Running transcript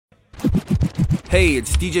Hey,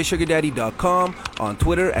 it's DJSugarDaddy.com, on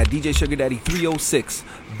Twitter at DJSugarDaddy306.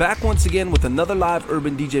 Back once again with another live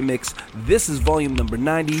urban DJ mix. This is volume number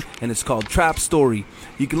 90, and it's called Trap Story.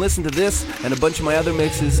 You can listen to this and a bunch of my other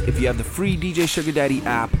mixes if you have the free DJ Sugar Daddy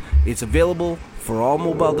app. It's available for all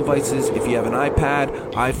mobile devices. If you have an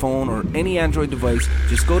iPad, iPhone, or any Android device,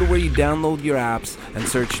 just go to where you download your apps and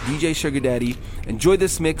search DJ Sugar Daddy. Enjoy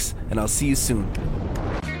this mix, and I'll see you soon.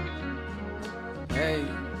 Hey.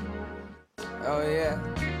 Oh yeah.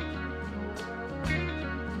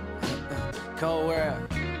 Cold world.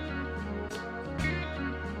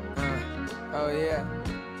 Oh yeah.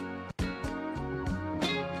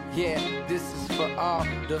 Yeah, this is for all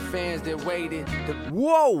the fans that waited.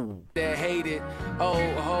 Whoa! That hated.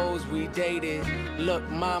 Old hoes we dated. Look,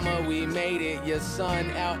 mama, we made it. Your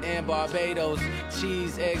son out in Barbados.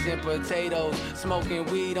 Cheese, eggs, and potatoes. Smoking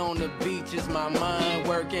weed on the beach is my mind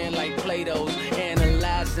working like Play-Dohs.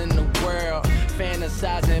 Analyzing the world.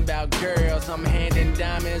 Fantasizing about girls. I'm handing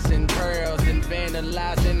diamonds and pearls. And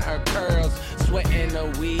vandalizing her curls. Sweating the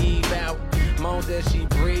weave out. Moans as she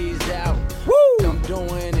breathes out. Woo! I'm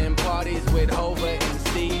doing in parties with Hova and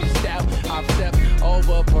Steve Stout. I've stepped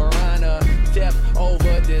over Piranha, death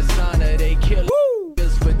over designer. They kill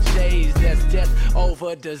us for J's, that's death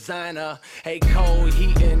over designer. Hey, cold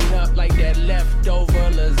heating up like that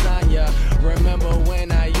leftover lasagna. Remember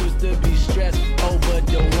when I used to be stressed over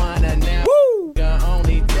Dewana? Now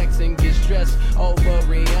only text and get stressed over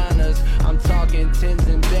Rihanna's. I'm talking tens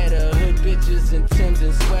and better, hood bitches and Timbs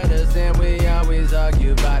and sweaters. And we always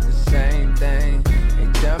argue about the same thing. Hey,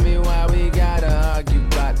 tell me why we gotta argue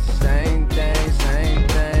about the same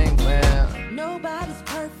thing, well. Nobody's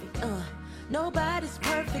perfect, nobody's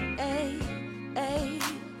perfect, ayy, hey,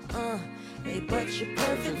 but you're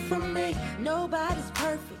perfect for me. Nobody's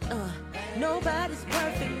perfect, nobody's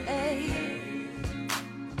perfect, ayy.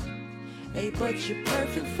 Hey, but you're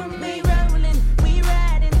perfect for me. We rolling, we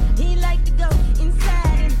riding. He like to go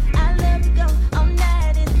inside, and I love to go all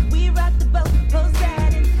night, and we rock the boat,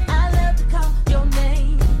 Poseidon. I love to call your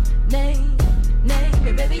name,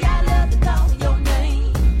 and baby, I love to call your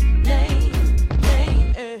name.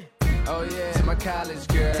 Oh yeah, to my college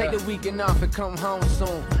girl. Take the weekend off and come home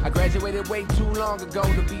soon. I graduated way too long ago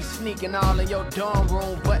to be sneaking all in your dorm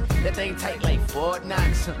room, but that thing tight like Fort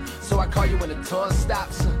Knox. So I call you when the tour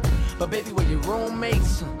stops. But baby, were your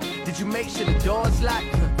roommates? Did you make sure the door's locked?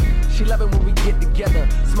 She love it when we get together.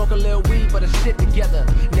 Smoke a little weed, but a shit together.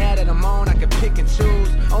 Now that I'm on, I can pick and choose.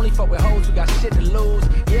 Only fuck with hoes who got shit to lose.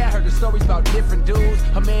 Yeah, I heard the stories about different dudes.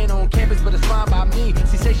 Her man on campus, but it's fine by me.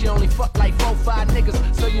 She say she only fuck like 4, 5 niggas.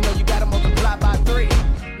 So you know you gotta multiply by 3.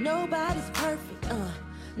 Nobody's perfect,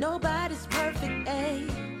 nobody's perfect, ayy,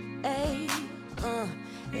 hey,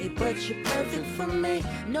 but you're perfect for me.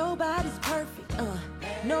 Nobody's perfect,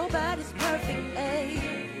 nobody's perfect, ayy.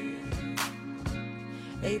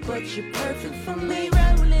 Hey, but you're perfect for me. We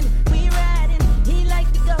rolling, we riding. He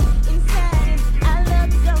like to go inside, and I love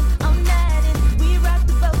to go all night, and we rock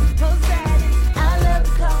the boat, Poseidon. I love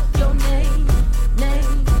to call your name,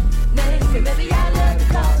 and baby, I love to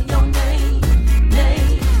call your name.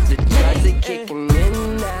 The drugs are kicking in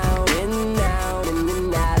and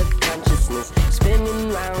out of consciousness.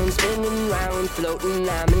 Spinning round, floating,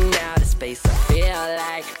 I'm in outer space. I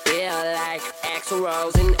feel like Axl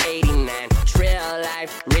Rose in 89.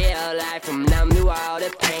 Real life, I'm numb to all the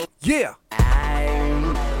pain. Yeah!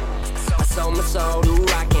 I sold my soul to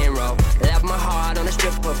rock and roll. Left my heart on a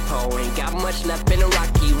stripper pole. Ain't got much left in a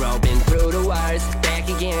rocky road. Been through the worst, back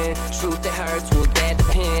again. Truth that hurts, well that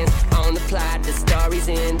depends on the plot, the story's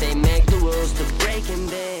in. They make the rules to break and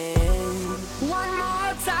bend. One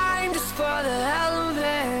more time just for the hell of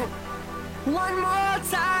it. One more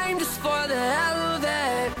time just for the hell of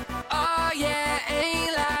it. Oh yeah,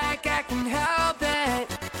 ain't like I can help it.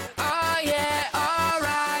 Oh yeah,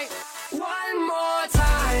 alright. One more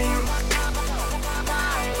time.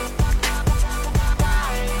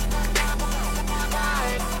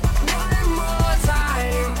 One more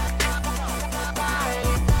time.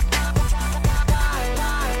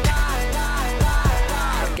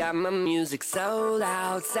 I got my music so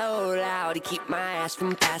loud to keep my ass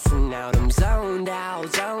from passing out. I'm zoned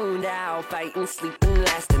out, fighting, sleeping,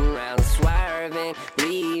 lasting round, swerving,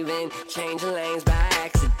 leaving, changing lanes by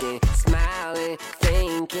accident, smiling,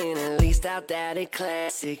 thinking at least out that it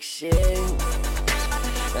classic shit.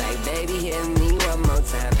 Like baby, hit me one more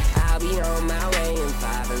time. I'll be on my way in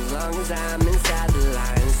 5 as long as I'm inside the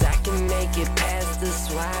lines. I can make it past the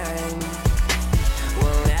swine.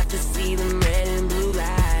 Won't have to see them red and blue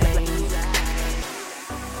lights.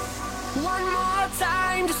 One more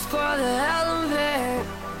time just for the hell of it.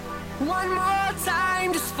 One more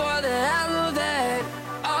time just for the hell of it.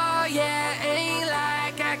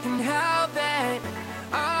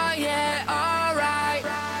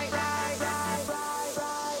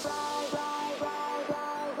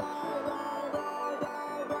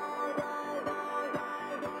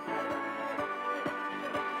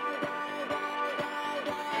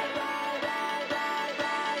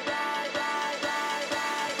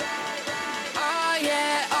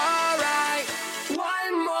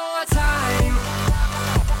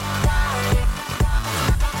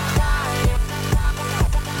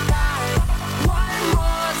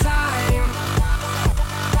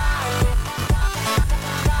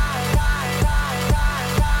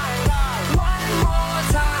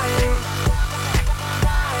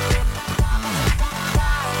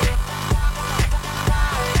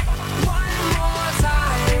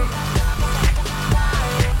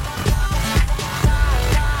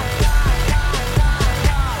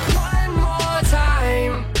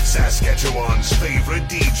 Saskatchewan's favorite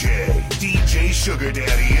DJ, DJ Sugar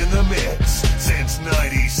Daddy in the mix since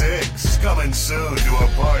 '96. Coming soon to a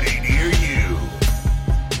party near you.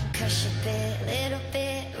 Push a bit, little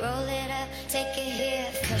bit, roll it up, take it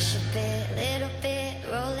here. Push a bit, little bit,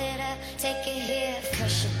 roll it up, take it here.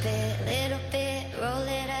 Push a bit, little bit, roll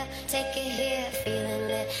it up, take it here.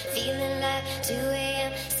 Feeling it, feeling like 2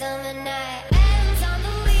 a.m. summer night. Hands on the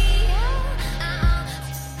wheel,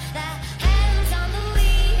 that hands on the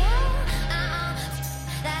wheel,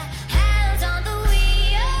 that hands on the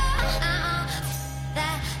wheel,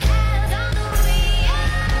 that hands on the wheel.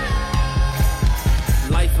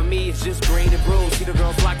 Life for me is just green and blue. See the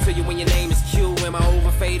girls flock to you when your name is Q. Am I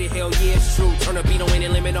overfaded? Hell yeah, it's true. Turn the beat on any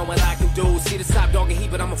limit on what I can do. See the top dog and heat,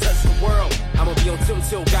 but I'ma touch the world. I'ma be on tilt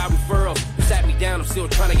until God referrals. You sat me down, I'm still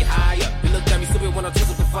trying to get higher. You looked at me stupid when I took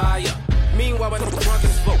up the fire. Meanwhile, I'm drunk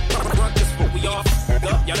as fuck. We all f***ed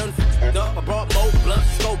up. Y'all done f***ed up. I brought more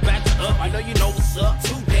blunts. Go back to up. I know you know what's up.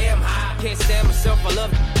 Too damn high. Can't stand myself. I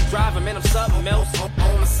love driving, man. I'm something else on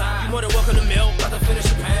the side. You more than welcome to milk. About to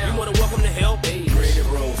finish a pound. You more than welcome to help. Hey, green and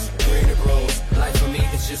rose, green and rose. Life for me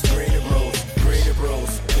is just green and rose, green and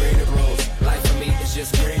rose, green and rose. Life for me is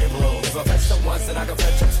just green and rose. If I touch the once, then I can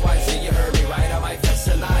touch them twice. Yeah, you heard me right. I might touch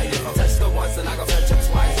tonight. If I touch the once, then I can touch them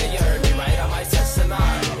twice. Yeah, you heard me right. I might touch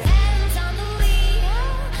tonight. Hands on the wheel,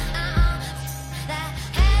 that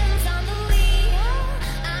hands on the wheel,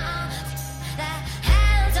 that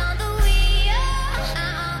hands on the wheel,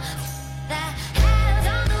 that hands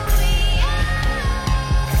on the wheel.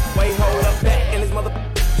 Wait, hold up, back in this mother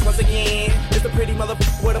once again. It's a pretty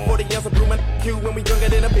motherfucker with a 40 ounce of brew, Q when we drunk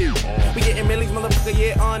it in a beer. We getting millies, motherfucker,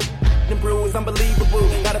 yeah, on and brews, unbelievable.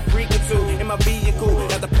 Got a freak or two in my vehicle.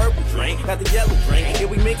 Got the purple drink, got the yellow drink. Yeah,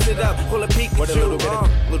 we mix it up, pull a Pikachu. With a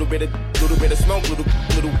little bit of smoke, little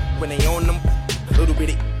when they on them. Little bit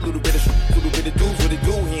of dudes with the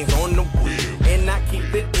do hands on them. And I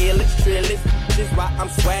keep it illest, trillest. Just why I'm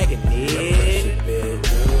swagging it.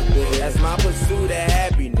 That's my pursuit of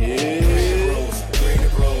happiness. Green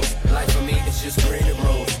and rose, life for me is just green and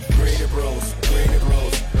rose, green and rose, green and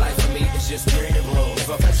rose. Life for me is just green and rose. If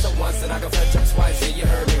I touch the once, then I can touch them twice. Yeah, you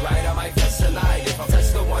heard me right. I might touch tonight. If I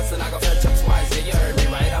touch the once, then I can touch them twice. Yeah, you heard me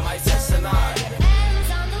right. I might touch tonight.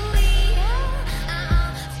 Hands on the wheel,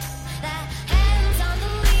 that hands on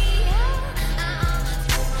the wheel,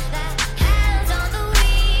 that hands on the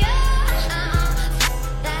wheel,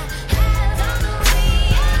 that hands on the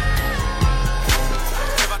wheel.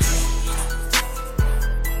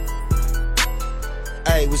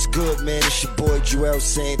 Hey, what's good, man? It's your boy Joel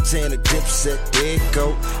Santana, Dipset, there you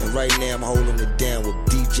go. And right now I'm holding it down with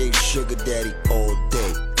DJ Sugar Daddy all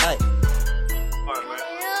day. Hey.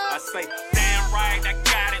 I say, damn right, I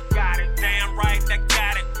got it, got it. Damn right, I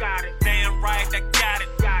got it, got it. Damn right, I got it,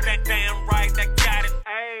 got it. Damn right, I got it.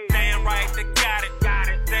 Damn right, I got it, got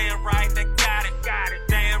it. Damn right, I got it, got it.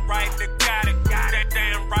 Damn right, I got it, got it.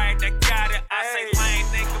 Damn right, I got it. I say, lame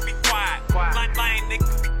nigga, be quiet. Lame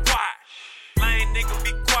nigga, be quiet. Lame nigga,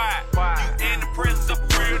 be quiet. You in the presence of a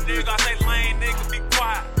real nigga. I say, lame nigga, be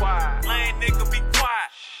quiet. Lame nigga, be quiet.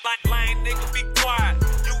 Lame nigga, be quiet.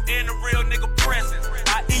 You in the real nigga presence.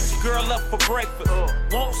 I eat your girl up for breakfast.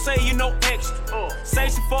 Won't say you no extra. Say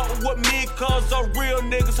she fuckin' with me cause the real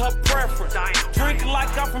niggas her preference. Drinking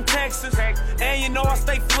like I'm from Texas. And you know I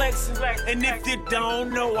stay flexing. And if you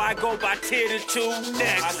don't know, I go by 10 and 2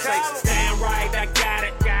 next. I say, damn right, I got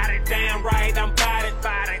it. Damn right, I'm bout it.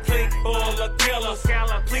 Click full of killers.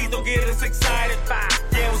 Please don't get us excited.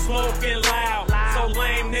 Yeah, we're smoking loud. So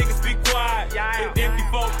lame niggas be quiet. If you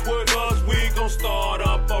fuck with us, we gon' start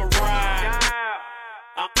up a ride.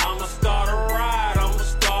 I'ma start a ride. I'ma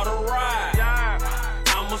start a ride.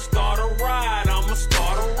 I'ma start a ride. I'ma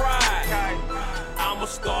start a ride. I'ma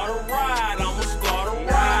start a ride. I'ma start a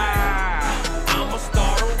ride. I'ma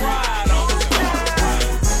start a ride. I'ma start a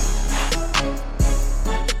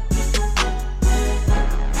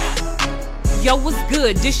ride. Yo, what's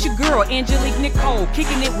good? This your girl, Angelique Nicole,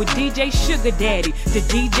 kicking it with DJ Sugar Daddy, the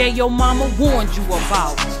DJ your mama warned you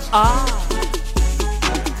about.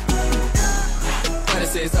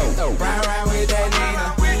 Says, ride with that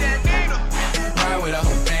Nina. Ride with her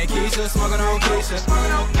and Keisha, smoking on Keisha.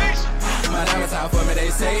 My diamonds out for me, they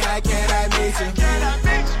say, how can I meet you?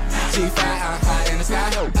 G5, I'm high in the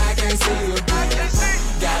sky, no, I can't see you.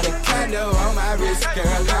 Got a condo on my wrist,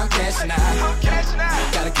 girl, I'm cashing out.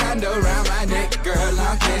 Got a condo around my neck, girl,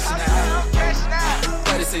 I'm cashing out.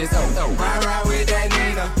 36, ride with that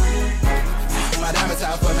Nina. My diamonds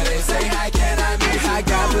out for me, they say, how can I meet you? I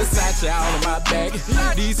got Versace all on my back.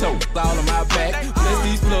 These hoes all on my back. Plus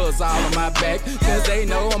these plugs all on my back. Cause they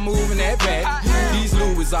know I'm moving that back. These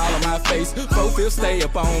Louis all on my face. 4-5 stay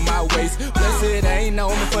up on my waist. Plus it ain't on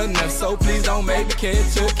me for enough. So please don't make me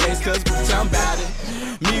catch a case. Cause bitch, I'm bout it.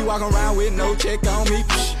 Me walking around with no check on me.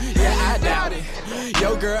 Yeah, I doubt it.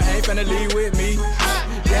 Your girl ain't finna leave with me.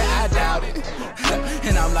 Yeah, I doubt it.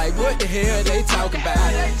 And I'm like, what the hell they talking about?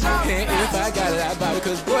 And if I got it, I bought it.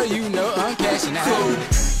 Cause boy, you know I'm cashing out.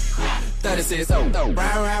 36, round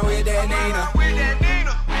with that Nina.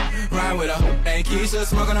 Rhyme with her, ain't Keisha,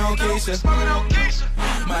 smoking on Keisha.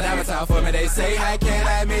 My diamonds talk for me, they say, how can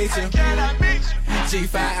I meet you?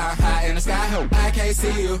 G5, I'm high in the sky, hope I can't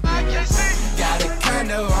see you. Got a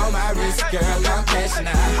condo on my wrist, girl, I'm cashing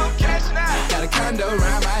out. Got a condo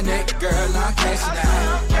around my neck, girl, I'm cashing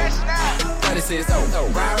out. 36,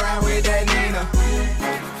 round with that Nina.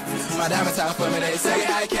 My diamonds talk for me, they say,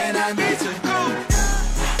 how can I meet you?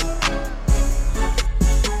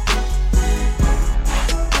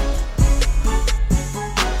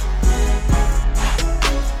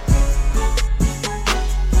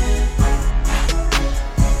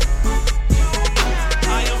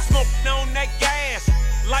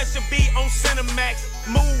 Life should be on Cinemax.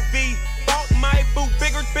 Movie, bought my boo,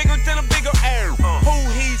 bigger than a bigger air. Who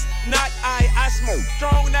he's not I smoke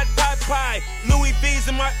strong, not pie. Louis V's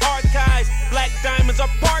in my archives. Black diamonds are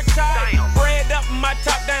part-time. Bread up, my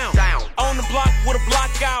top down. On the block with a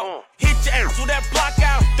block out. Hit your ass with that block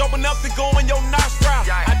out. Dope enough to go in your nostril.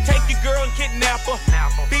 I take your girl and kidnap her.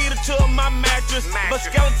 Feed her to my mattress. But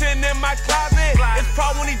skeleton in my closet. It's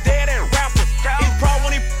probably when he dead and rapper. It's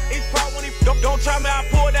probably when he don't try me, I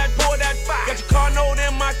pour that. Got your car note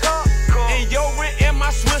in my car. And your rent in my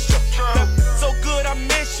swisher. So good I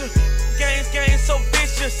miss you. Games so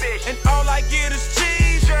vicious. And all I get is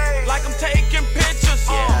cheese. Like I'm taking pictures.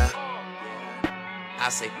 I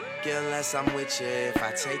say unless I'm with you. If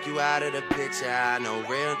I take you out of the picture, I know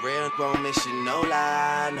real won't miss you. No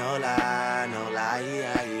lie, yeah. No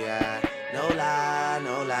lie, yeah.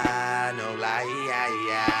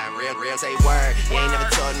 Real say word. You ain't never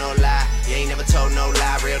told no lie. You ain't never told no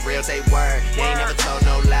lie. Real say word. You ain't never told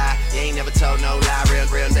no lie. You ain't never told no lie.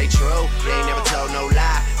 Real say true. You ain't never told no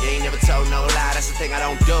lie. You ain't never told no lie. That's the thing I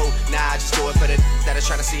don't do. Nah, I just do it for the that is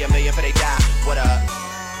trying to see a million for they die. What up?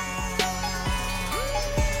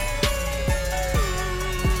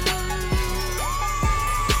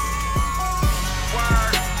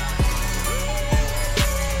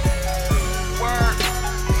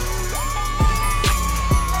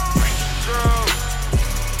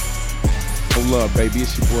 Hold up, baby,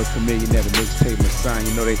 it's your boy Chameleon at the mixtape Messiah.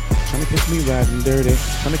 You know they trying to catch me riding dirty.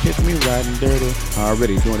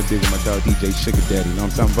 Already doing a dig with my dog DJ Sugar Daddy. You know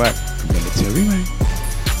what I'm talking about? Military man.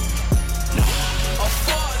 A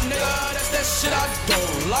fuck nigga, that's that shit I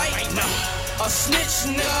don't like. A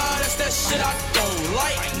snitch nigga, that's that shit I don't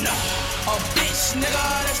like. A bitch nigga,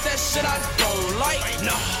 that's that shit I don't like.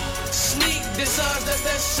 Sneak this us, that's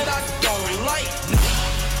that shit I don't like.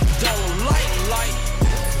 Don't like.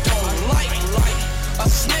 A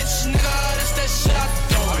snitch nigga, that's that shit I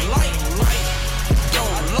don't like.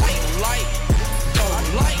 Don't like.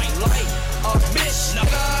 A bitch nigga,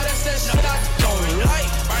 that's that shit I don't like.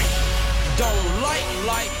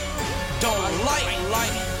 Don't like.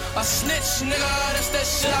 A snitch nigga, that's that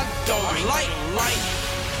shit I don't like.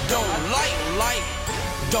 Don't like.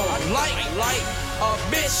 A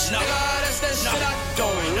bitch nigga, that's that shit I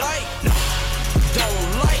don't like.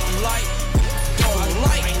 Don't like.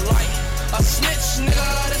 A snitch nigga,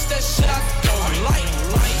 that's that shit I don't like.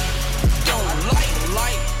 Don't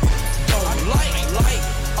like.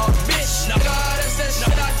 A bitch nigga, that's that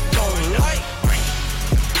shit I don't like.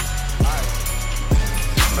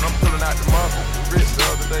 Man, I'm pulling out the muscle. Rich the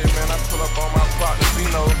other day, man, I pull up on my partner,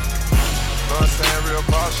 Vino. Know what I'm saying? Real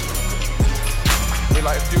boss shit. We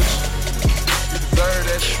like Future. You deserve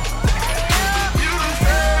that shit. You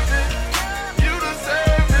deserve it.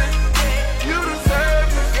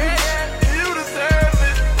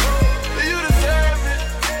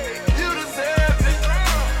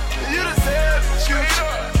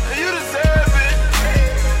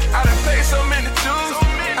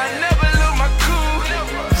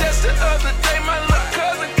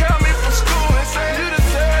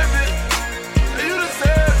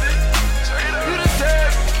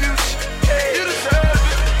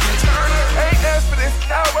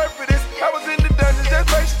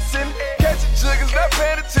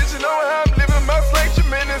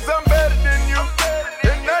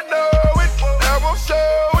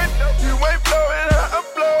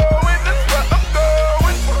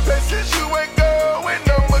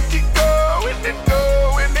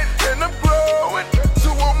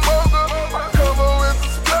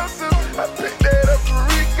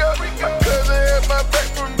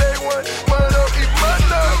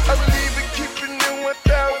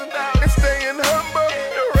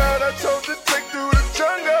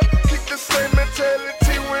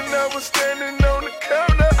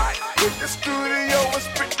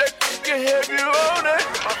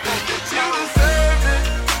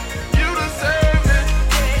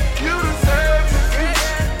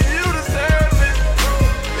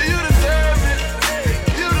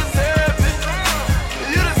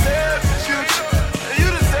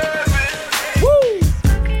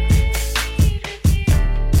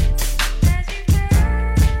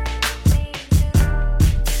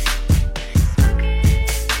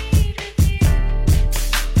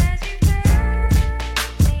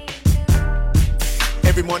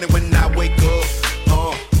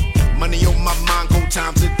 my mind, go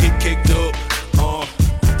time to get kicked up.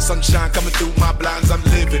 Sunshine coming through my blinds, I'm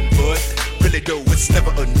living, but really though, it's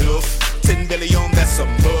never enough. 10 billion, that's a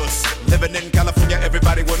must. Living in California,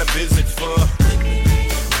 everybody wanna visit for.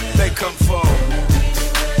 They come from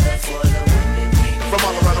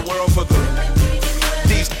all around the world for the.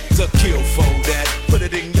 These a kill for that. Put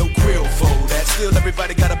it in your grill for that. Still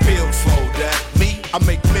everybody got a bill for that. Me, I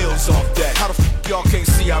make meals off that. How the f y'all can't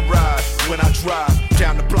see I ride when I drive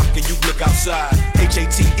down the block and you look outside?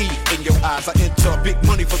 HATE in your eyes. I enter big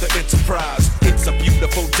money for the enterprise. It's a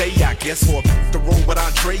beautiful day, I guess, for the road with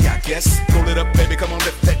Andre, I guess. Roll it up, baby, come on,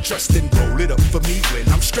 lift that trust and roll it up for me when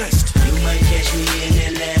I'm stressed. You might catch me in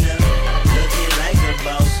Atlanta, looking like a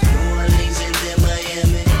boss. New Orleans and then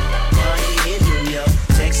Miami, party in New York.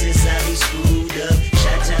 Texas, I be screwed up.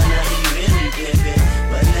 Chi-town, I be really pimpin',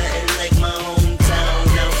 but nothing like my hometown.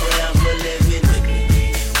 Now forever living.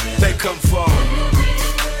 They come from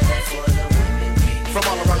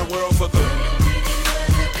all around the world for the.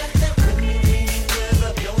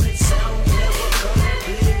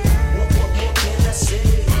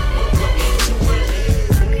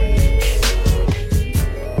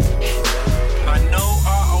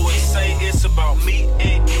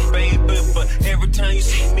 Every time you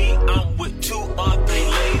see me, I'm with 2 or 3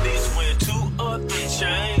 ladies, wearing 2 or 3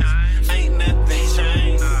 chains. Ain't nothing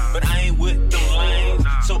changed, but I ain't with them lanes,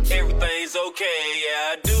 so everything's okay.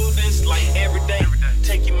 Yeah, I do this like every day.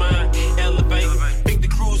 Take your mind, elevate, big the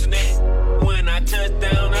cruising it. When I touch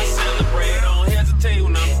down, I celebrate. Don't hesitate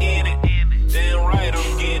when I'm in it. Damn right,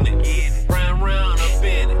 I'm getting it. Round, up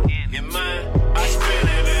in it. In mine, I spend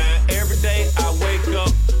it. Every day I wake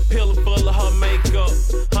up, pillow full of her makeup.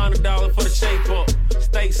 $100 for the shape up,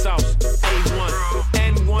 steak sauce, A1.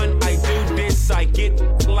 And when I do this, I get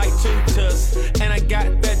like 2 tuss. And I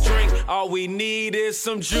got that drink, all we need is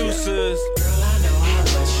some juices. Girl, I know how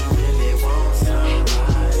much you really want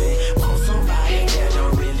somebody. Want somebody that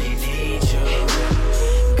don't really need you.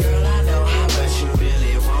 Girl, I know how much you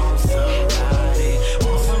really want somebody.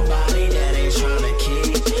 Want somebody that ain't tryna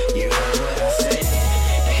keep. You heard what I said,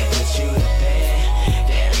 they can put you to bed.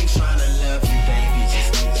 They ain't tryna love you, baby, just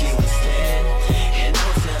keep you instead. And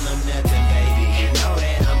don't tell them nothing, baby, you know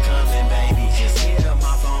that I'm coming, baby. Just hit up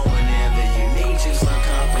my phone whenever you need you some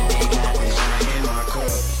company. Got this drink in my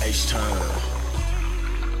cup, H-time.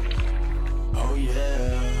 Oh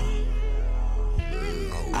yeah,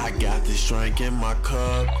 I got this drink in my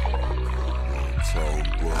cup.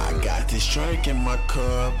 I got this drink in my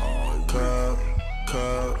cup.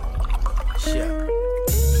 Yeah.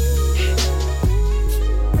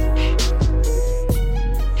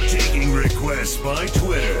 Taking requests by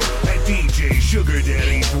Twitter at DJ Sugar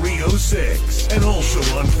Daddy 306 and also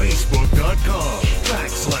on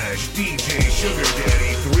Facebook.com/DJ Sugar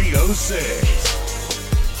Daddy 306.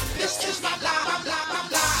 This is my life,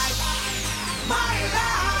 my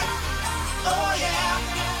life, oh yeah.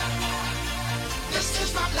 This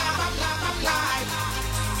is my life,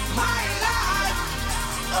 my life,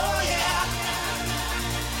 oh yeah.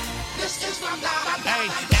 This is my life. Hey,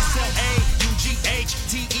 SLAUGHTERHOUSE.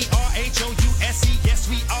 Yes,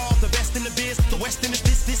 we all the best in the biz. The West in the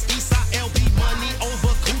this East side LB money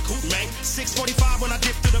over cuckoo, man. 645 when I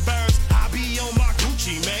dip through the birds. I be on my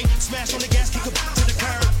Gucci, man. Smash on the gas, kick a to the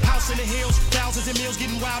curb. House in the hills, thousands and meals,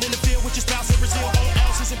 getting wild in the field with your spouse in Brazil. All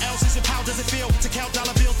ounces and ounces, and how does it feel to count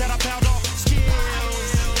dollar bills that I pound off?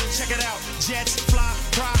 Skills, check it out. Jets fly,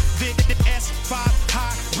 private S5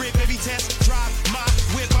 hybrid, baby test drive my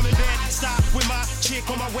whip. I'm in bed, stop with my chick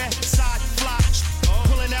on my west side, fly.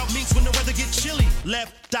 Pulling out meats when the weather get chilly.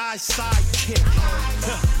 Left eye side kick.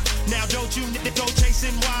 Now don't you go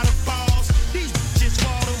chasing waterfalls. These bitches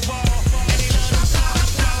wall to wall. And they love them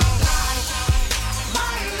soft dogs.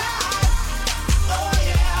 My life, oh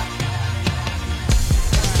yeah.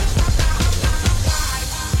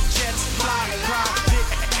 Jets fly, private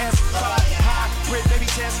S5 hybrid, baby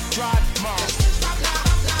test drive Mars.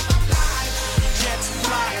 Jets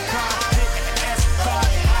fly, private S5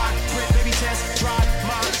 hybrid, baby test drive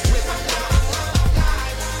Mars.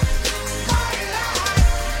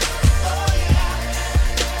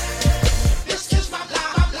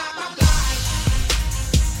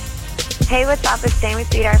 Hey, what's up? It's Sammy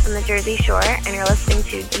Sweetheart from the Jersey Shore, and you're listening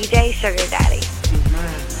to DJ Sugar Daddy.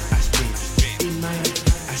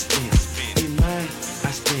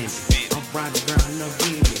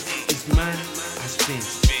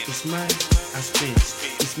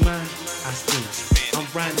 It's mine, I spend. I'm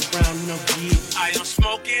riding around, no gear. I am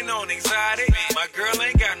smoking on exotic. My girl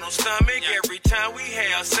ain't got no stomach. Every time we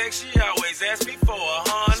have sex, she always asks me for a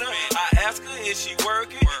Honda. I ask her, is she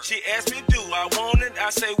working? She asks me, do I want it? I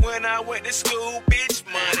say, when I went to school, bitch,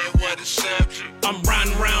 money was the subject. I'm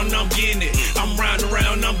riding around, I'm getting it. I'm riding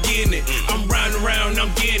around, I'm getting it. I'm riding around,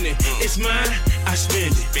 I'm getting it. It's mine, I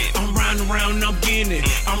spend it. I'm riding around, I'm getting it.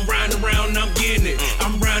 I'm riding around, I'm getting it.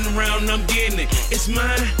 I'm riding around, I'm getting it. It's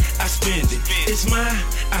mine, I spend it. It's mine,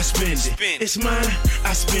 I spend it. It's mine,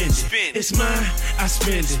 I spend it. It's mine, I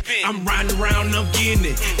spend it. I'm riding around, I'm getting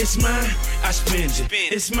it. It's mine, I spend it.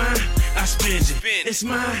 It's mine, I spend it. It's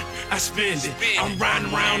mine, I spend it. I'm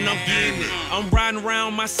riding around, I'm getting it. I'm riding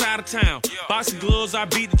around my side of town. Boxing gloves, I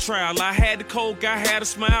beat the trial. I had the coke, I had a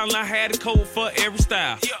smile, and I had the coat for every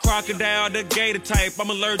style. Crocodile, the gator type. I'm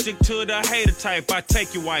allergic to the hater type. I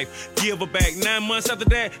take your wife, give her back. 9 months after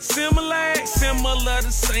that, similar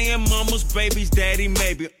to saying mama's baby's daddy,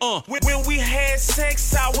 maybe. When we had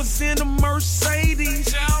sex, I was in a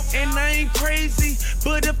Mercedes, and I ain't crazy,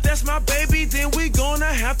 but if that's my baby, then we gonna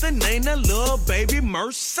have to name that little baby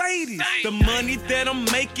Mercedes. The money that I'm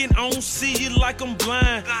making, I don't see it like I'm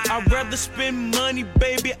blind. I'd rather spend money,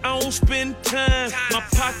 baby, I don't spend time. My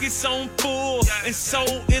pocket's on full, and so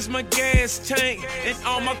is my gas tank, and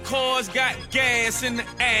all my cars got gas in the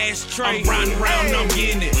ashtray. I'm riding around, I'm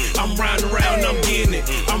getting it. I'm riding around, I'm getting it.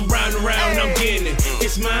 I'm riding around, I'm getting it.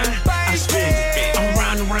 It's mine, I spend it. I'm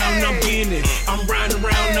riding around, I'm getting it. I'm riding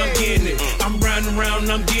around, I'm getting it. I'm riding around,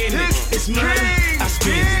 I'm getting it. It's mine, I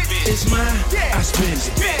spend it. It's mine, I spend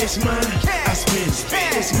it. It's mine, I spend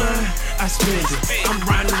it. It's mine, I spend it. I'm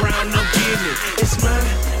riding around, I'm getting it. It's mine,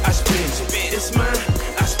 I spend it. It's mine,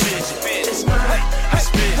 I spend it. It's mine, I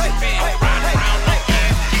spend it. I'm riding around, I'm getting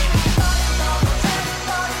it.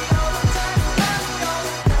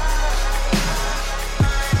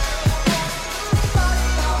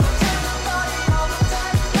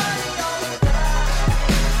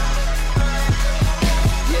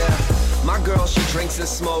 Girl, she drinks and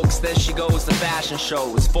smokes, then she goes to fashion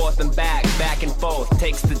shows. Forth and back and forth,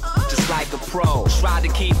 takes the just like a pro. Tried to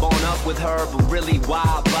keep on up with her, but really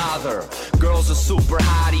why bother? Girl's a super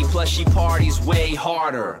hottie, plus she parties way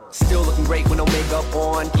harder. Still looking great with no makeup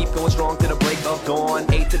on, keep going strong to the break of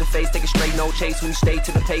dawn. 8 to the face, take it straight, no chase. When you stay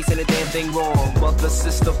to the pace, ain't a damn thing wrong. Mother,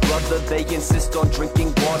 sister, brother, they insist on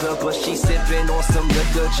drinking water, but she sipping on some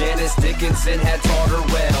liquor. Janice Dickinson had taught her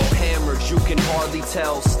well. Hammered, you can hardly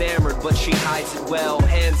tell. Stammered, but she hides it well.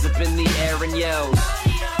 Hands up in the air and yells.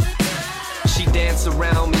 She dance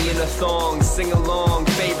around me in a thong, sing along,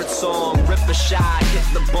 favorite song, rip a shot, hit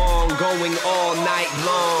the bong, going all night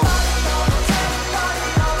long.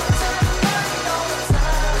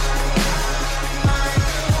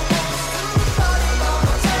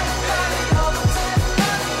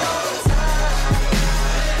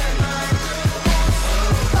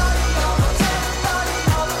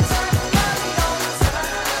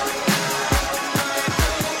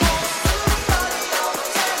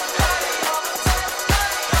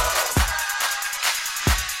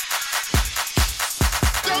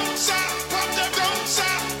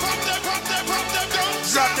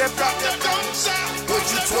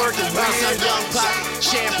 Young pop,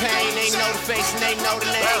 champagne, they know the face and they know the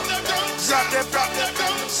name. Drop that,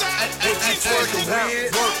 what you twerking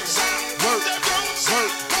with? Work,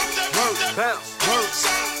 bounce,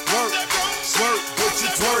 work, what you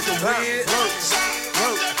twerking with? Work,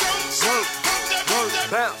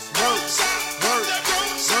 bounce,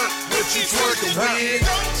 what you twerking with?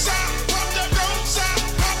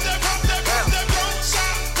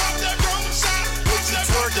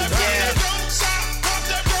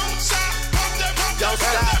 Don't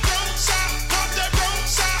stop.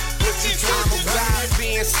 I'm alive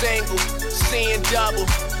being single, seeing double,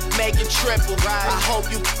 making triple. I hope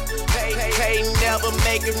you pay, never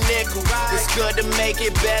make a nickel. It's good to make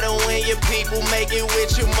it better when your people make it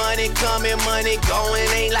with you. Money coming, money going.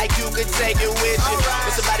 Ain't like you could take it with you.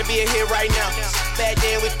 It's about to be a hit right now. Bad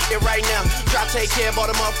day with it right now. Drop, take care, bought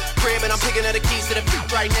them up crib, and I'm picking up the keys to the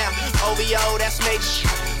right now. OVO, that's major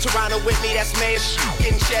shit. Toronto with me, that's major shit.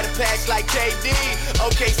 Getting cheddar packs like KD.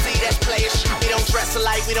 OKC, that's player shit. We don't dress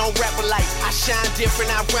alike, we don't rap alike. I shine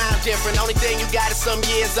different, I rhyme different. Only thing you got is some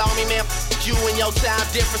years on me, man. You and your time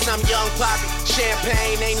difference. I'm young poppy.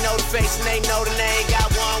 Champagne, they know the face and they know the name.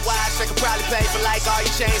 Got one watch, I could probably pay for like all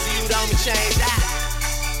your chains, and you don't be changed.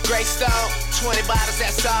 Grey Stone, 20 bottles,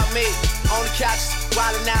 that's all me. On the couch,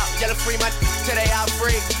 wildin' out, yelling free my till they all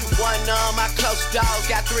free. One my close dogs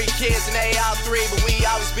got 3 kids and they all 3, but we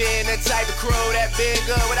always been that type of crew that been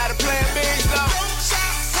good without a plan B. So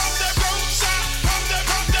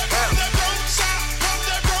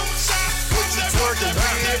what you twerking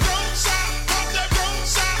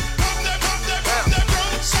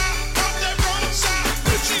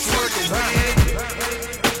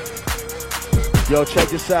Yo, check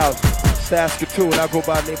this out. Saskatoon, I go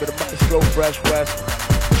by the name of the Maestro Fresh West.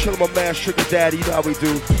 Chillin' my man Sugar Daddy, you know how we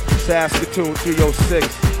do. Saskatoon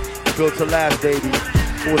 306. Built to last, baby.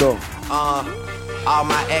 Uno. All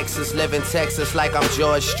my exes live in Texas like I'm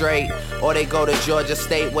George Strait. Or they go to Georgia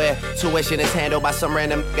State where tuition is handled by some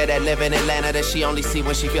random nigga that live in Atlanta that she only see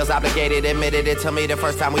when she feels obligated. Admitted it to me the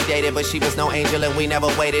first time we dated, but she was no angel and we never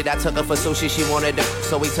waited. I took her for sushi, she wanted to,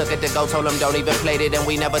 so we took it to go. Told him don't even plate it, and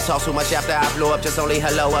we never talked too much after I blew up. Just only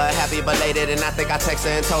hello, happy belated. And I think I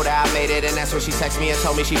texted her and told her I made it. And that's when she texted me and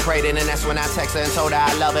told me she prayed it. And that's when I texted her and told her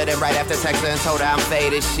I love it. And right after texting her and told her I'm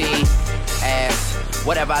faded, she asked,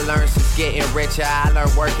 what have I learned since getting richer? I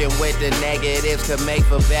learned working with the negatives could make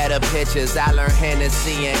for better pictures. I learned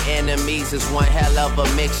Hennessy and enemies is one hell of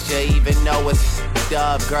a mixture. Even though it's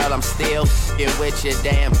up, girl, I'm still f***ing with you.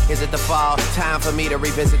 Damn, is it the fall? Time for me to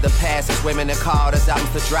revisit the past. It's women that call, there's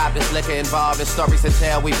albums to drop, there's liquor involved, there's stories to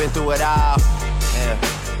tell, we've been through it all. Yeah.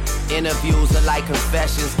 Interviews are like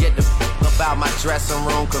confessions. Get the f*** about my dressing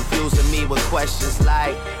room, confusing me with questions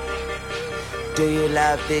like, do you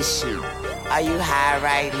love this shit? Are you high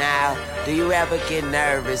right now? Do you ever get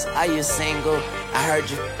nervous? Are you single? I heard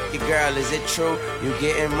your girl, is it true? You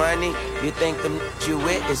getting money? You think the you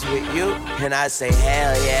with is with you? And I say,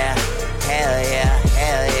 hell yeah, hell yeah,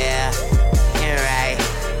 hell yeah. You're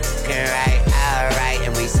right, alright.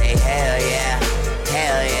 And we say, hell yeah,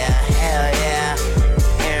 hell yeah, hell yeah.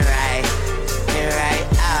 You're right,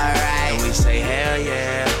 alright. And we say, hell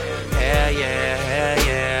yeah, hell yeah, hell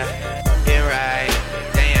yeah.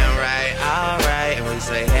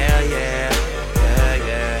 Say hell yeah, hell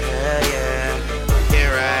yeah, hell yeah. Get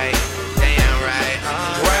right, damn right.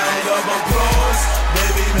 Round of applause,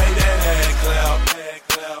 baby, make that head clap.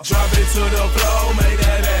 Drop it to the floor, make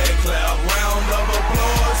that head clap. Round of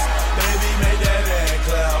applause, baby, make that head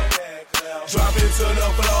clap. Drop it to the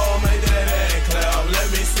floor, make that head clap. Let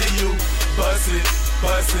me see you bust it,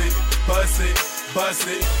 bust it, bust it, bust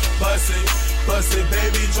it, bust it, bust it,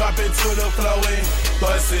 baby. Drop it to the floor and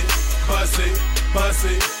bust it, bust it. Bust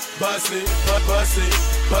it, bust it, bust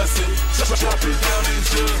it, bust it, drop it down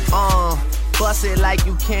into bust it like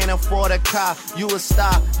you can't afford a car. You a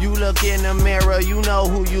star, you look in the mirror, you know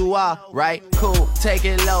who you are, right? Cool, take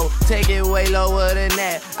it low, take it way lower than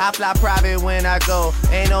that. I fly private when I go,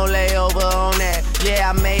 ain't no layover on that.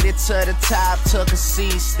 Yeah, I made it to the top, took a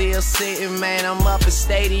seat, still sitting, man. I'm up at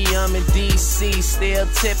Stadium in DC, still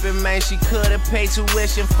tipping, man. She could've paid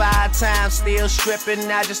tuition 5 times, still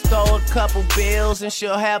stripping. I just throw a couple bills and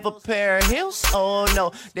she'll have a pair of heels. Oh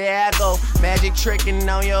no, there I go, magic tricking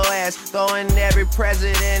on your ass, throwing every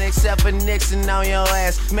president except for Nixon on your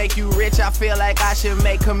ass. Make you rich, I feel like I should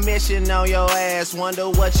make commission on your ass. Wonder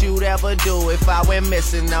what you'd ever do if I went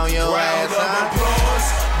missing on your ass. Round of applause,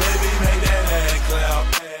 baby, make that head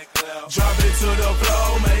clap. Drop it to the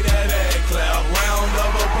floor, make that head clap. Round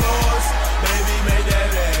of applause, baby, make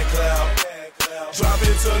that head clap. Drop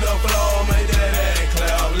it to the floor, make that head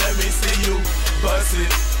clap. Let me see you bust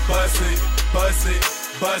it, bust it, bust it,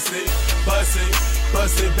 bust it, bust it.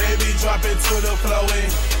 Bust it, baby, drop it to the floor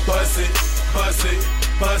and bust it, bust it,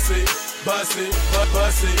 bust it, bust it,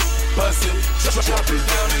 bust it, bust it, drop it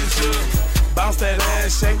down into. Bounce that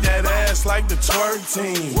ass, shake that ass like the twerk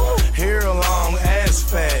team. Hair long, ass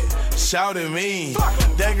fat, shout at me.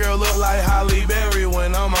 That girl look like Halle Berry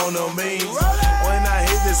when I'm on the beams. When I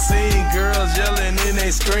hit the scene, girls yelling and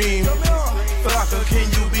they scream. Flocka, can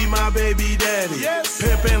you be my baby daddy? Yes.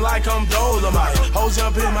 Pimpin' like I'm Dolomite, hoes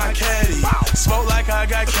jump in my caddy. Smoke like I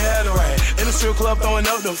got cataract. In the strip club throwing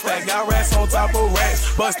up the stack. Got racks on top of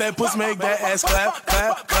racks. Bust that puss, make that ass clap,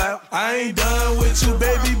 clap, clap. I ain't done with you,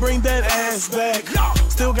 baby, bring that ass back.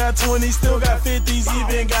 Still got 20s, still got 50s,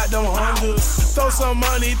 even got them Hondas. Throw some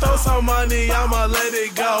money, I'ma let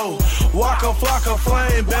it go. Walk a flock of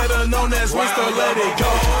flame, better known as Mr. Let It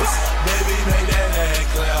Go. Baby, make that head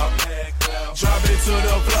clap. Drop it to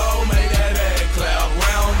the floor, make that head clap.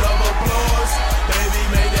 Round of applause, baby,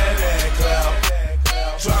 make that head clap.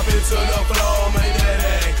 Drop it to the floor, make that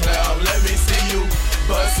head clap. Let me see you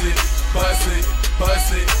bust it, bust it,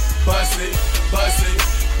 bust it, bust it, bust it,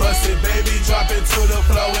 bust it, baby. Drop it to the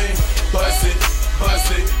floor and bust it,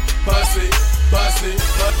 bust it, bust it, bust it,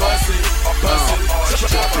 bust it, bust it,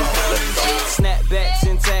 drop it down. Snapbacks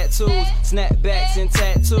and tattoos, snapbacks and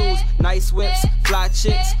tattoos, nice whips, fly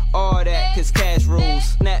chicks, all that, cause cash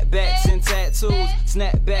rules. Snapbacks and tattoos,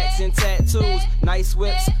 snapbacks and tattoos, nice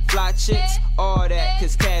whips, fly chicks, all that,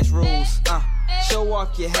 cause cash rules. Show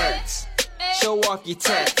off your hats, show off your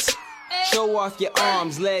tats. Show off your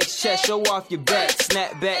arms, legs, chest, show off your back.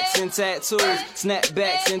 Snapbacks and tattoos,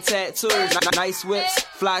 snapbacks and tattoos. Nice whips,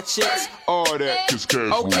 fly chicks, all that is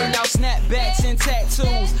cash. Okay, now snapbacks and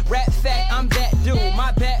tattoos. Rap fact, I'm that dude.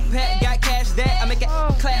 My backpack got cash that I make it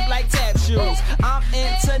clap like tap shoes. I'm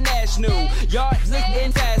international, y'all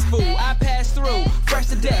licking fast food. I pass through, fresh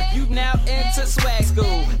to death. You now enter swag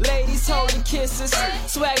school. Ladies holding kisses,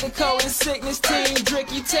 swagger code and sickness. Team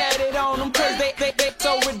Dricky tatted on them 'cause they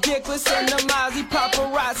so ridiculous. And the Mozzie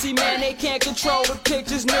paparazzi, man, they can't control the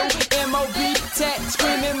pictures. New MOB tat,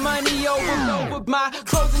 screaming money over my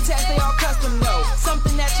clothes and tats, they all custom, no.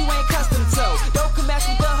 Something that you ain't custom to. Don't come at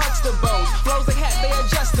me with the Huxtables. Flows like hats, they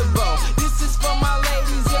adjustable. This is for my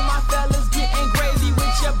ladies and my fellas getting gravy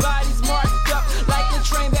with your bodies marked up like a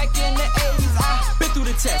train back in the 80s. I been through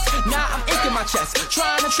the test, now I'm inking my chest.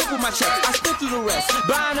 Trying to triple my checks, I spit through the rest.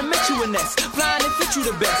 Buying to make you a nest, flying to fit you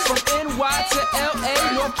the best. From NY to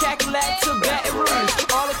LA, North Cackalack to Baton Rouge.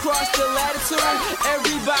 All across the latitude,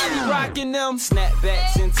 everybody rocking them.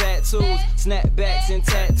 Snapbacks and tattoos, snapbacks and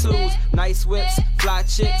tattoos. Nice whips, fly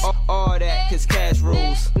chicks, all that, 'cause cash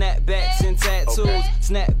rules. Snapbacks and tattoos,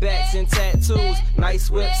 snapbacks and tattoos. Nice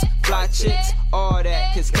whips, fly chicks, all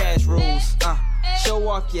that, 'cause cash rules. Show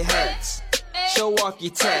off your hats, show off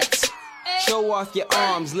your tats. Show off your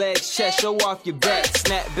arms, legs, chest, show off your back.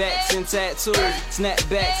 Snapbacks and tattoos,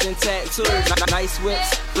 snapbacks and tattoos. Nice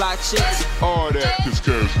whips, fly chicks, all that is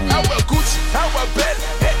cash. How about Gucci, how about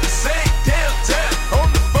Bentley, at the same damn time.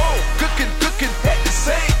 On the phone, cooking at the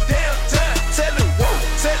same damn time. Telling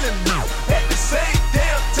me at the same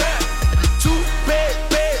damn time. Too bad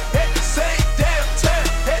at the same damn time.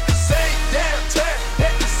 At the same damn time.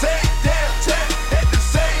 At the same damn time. At the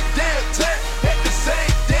same damn time. At the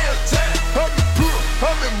same damn time.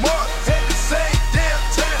 I'm in Mars at the same damn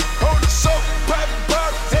time. On the soap, popping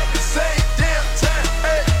bottles at the same damn time.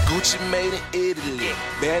 Hey. Gucci made in Italy,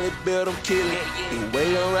 barely built them killing. The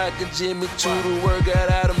way I'm rockin' Jimmy Choo, the work got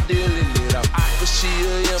out, I'm dealing it. I'm for she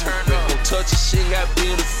a immigrant, gon' touch a shit, got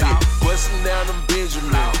benefit. Bustin' down them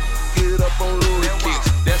Benjamin, get up on Louis kicks.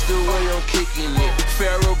 That's the way I'm kicking it.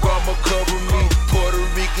 Pharaoh Gama cover me, Puerto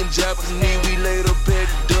Rican, Japanese. We laid up at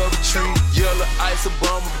the Dove Tree. Yellow ice,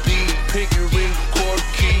 Obama bead, pinky ring, quarter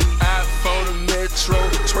key. iPhone and Metro,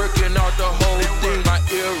 twerking out the whole thing. My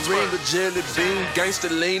earring, a jelly bean, gangsta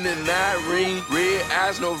lean and Irene. Red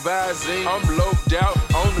eyes, no Visine. I'm loped out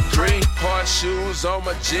on the green. Hard shoes on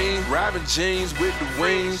my jeans, robbing jeans with the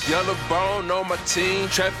wings. Yellow bone on my team,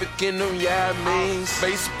 trafficking them means.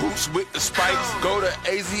 Face boots with the spikes, go to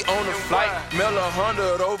AZ on the flight. Mail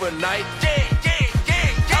 100 overnight.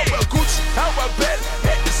 How about Gucci, how about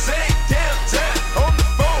Bentley, at the same damn time. On the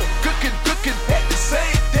phone, cooking at the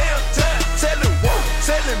same damn time. Telling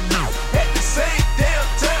me at the same damn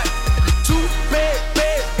time. Too bad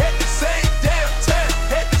at the same damn time.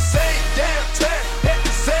 At the same damn time. At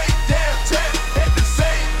the same damn time. At the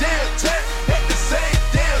same damn time. At the same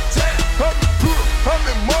damn time. I'm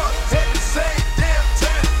in Mars at the same damn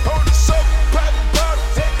time. On the soap, popping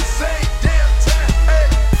bottles at the same damn time. Hey.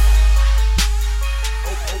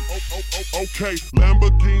 Okay,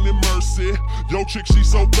 Lamborghini Mercy. Yo, chick, she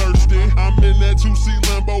so thirsty. I'm in that 2C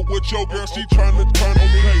Lambo with your girl, she tryna turn on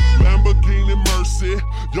me. Lamborghini Mercy.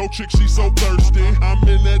 Yo, chick, she so thirsty. I'm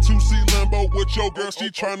in that 2C Lambo with your girl, she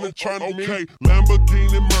tryna turn on me. Okay,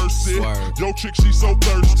 Lamborghini Mercy. Yo, chick, she so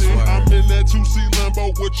thirsty. I'm in that 2C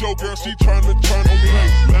Lambo with your girl, she tryna turn on me.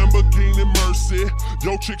 Lamborghini Mercy.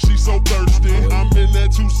 Yo, chick, she so thirsty. I'm in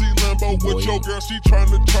that 2C Lambo with your girl, she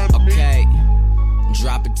tryna turn on me. Okay.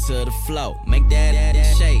 Drop it to the floor, make that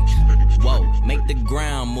shake. Whoa, make the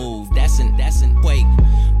ground move, that's an quake.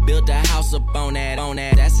 Build a house up on that,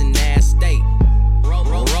 that's an ass state.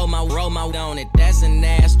 Roll my on it, that's an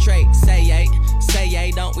ass trait. Say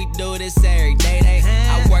yay, don't we do this every day?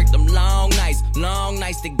 I worked them long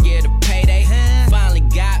nights to get a payday. Finally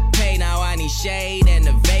got paid, now I need shade and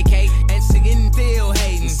a vacate. And sitting still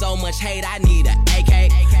hating, so much hate, I need a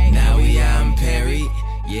AK. Now we out in Perry,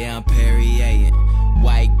 yeah, I'm Perrier.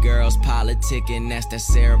 White girls politicking, that's that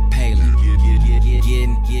Sarah Palin.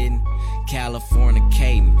 Getting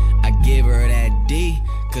Californicating. I give her that D,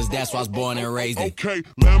 cause that's why I was born and raised in. Okay,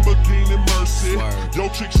 Lamborghini Mercy. Yo,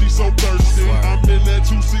 chick, she so thirsty. I'm in that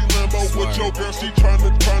 2C Lambo with your girl, she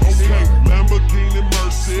tryna turn on me. Lamborghini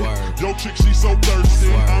Mercy. Yo, chick, she so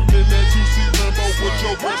thirsty. I'm in that 2C Lambo with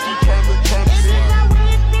your girl, she tryna turn on me.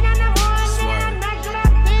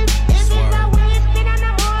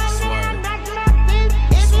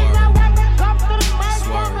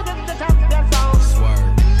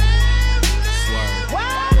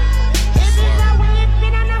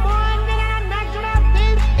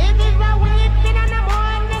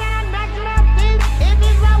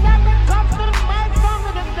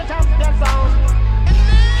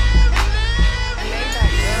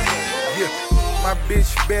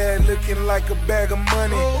 looking like a bag of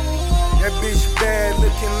money. That bitch bad,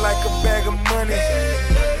 looking like a bag of money.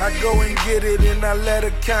 I go and get it and I let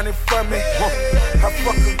her count it for me. I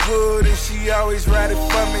fuck her good and she always ride it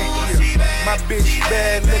for me. My bitch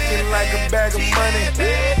bad, looking like a bag of money.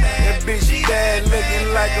 That bitch bad,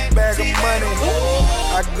 looking like a bag of money.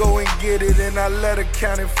 I go and get it and I let her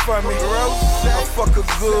count it for me. I fuck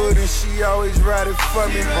her good and she always ride it for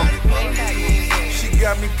me. She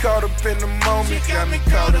got me caught up in the moment. Got me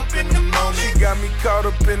caught up in the moment. She got me caught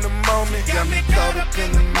up in the moment. Got me caught up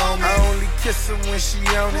in the moment. I only kiss her when she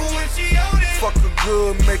on it. Fuck her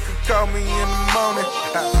good, make her call me in the morning.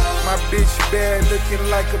 My bitch bad, looking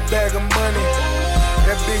like a bag of money.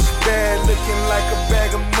 That bitch bad, looking like a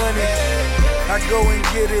bag of money. I go and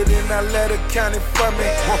get it and I let her count it for me.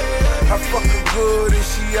 I fuck her good and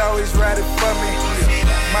she always ride it for me.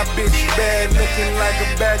 My bitch bad, looking like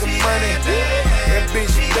a bag of money. That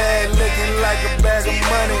bitch bad, looking like a bag of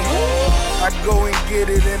money. I go and get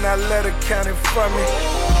it and I let her count it for me.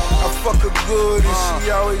 I fuck her good and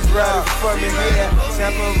she always ride it for me. Yeah,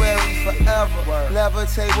 temporary forever.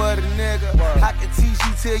 Levitate with a nigga. I can teach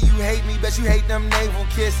you till you hate me, but you hate them navel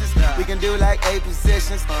kisses. We can do like 8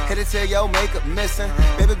 positions. Hit it till your makeup missing.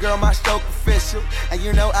 Baby girl, my stroke official. And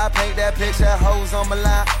you know I paint that picture, hoes on my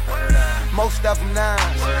line. Most of them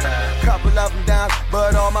nines, couple of them downs,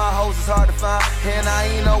 but all my hoes is hard to find. And I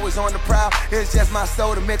ain't always on the prowl. It's just my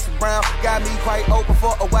soda mixed with brown. Got me quite open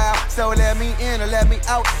for a while, so let me in or let me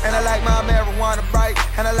out. And I like my marijuana bright,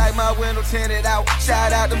 and I like my window tinted out.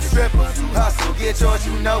 Shout out them strippers, hustle, get yours,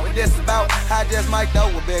 you know what this about. I just might throw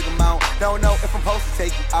a big amount. Don't know if I'm supposed to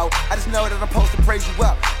take you out. I just know that I'm supposed to praise you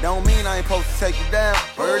up. Don't mean I ain't supposed to take you down.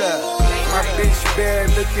 Word up. My bitch bad,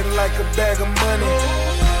 looking like a bag of money.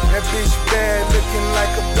 That bitch bad, looking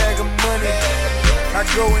like a bag of money. I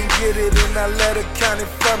go and get it and I let her count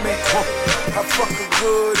it for me. I fuck her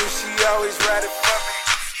good and she always ride it for me.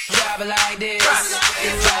 Drive it like this,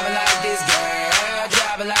 drive it like this, girl.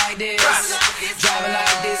 Drive it like this, drive it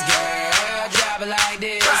like this, girl. Drive it like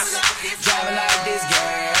this, drive it like this,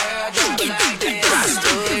 girl. Drive it like this,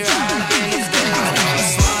 do it right like this, girl. I want a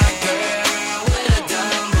smart girl with a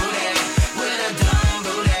dumb booty, with a dumb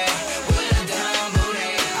booty, with a dumb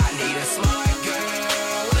booty. I need a smart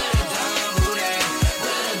girl with a dumb booty,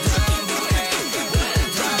 with a dumb booty, with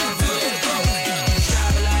a dumb booty.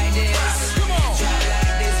 Drive it like this, drive it like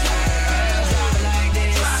this.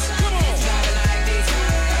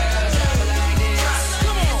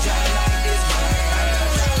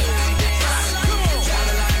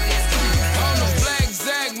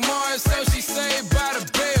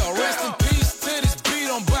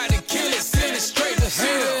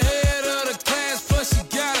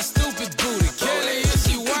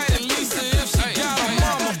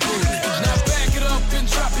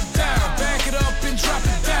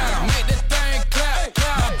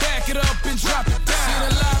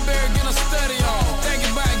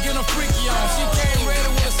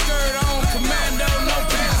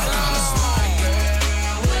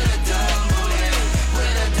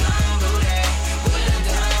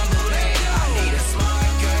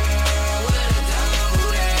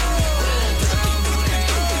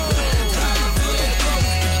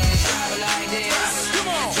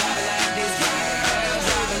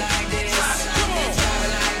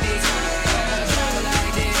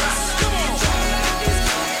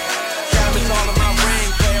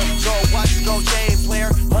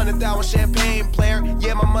 Champagne player,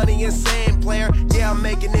 yeah, my money insane player. Yeah, I'm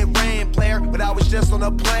making it rain player, but I was just on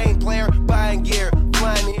a plane player, buying gear,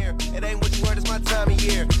 flying here. It ain't what you heard, it's my time of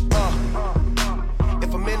year.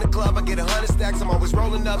 If I'm in the club, I get 100 stacks. I'm always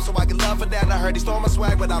rolling up, so I get love for that. I heard he stole my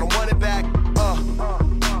swag, but I don't want it back.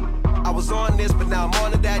 I was on this, but now I'm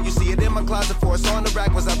on to that. You see it in my closet, for it's on the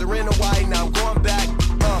rack. Was out there in Hawaii, now I'm going back.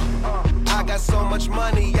 I got so much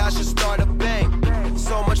money, I should start a bank.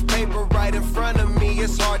 So much paper right in front of me,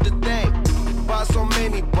 it's hard to think. Buy so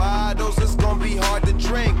many bottles, it's gonna be hard to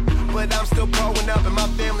drink. But I'm still pulling up, and my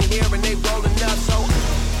family here, and they rolling up. So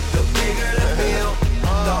the bigger the bill,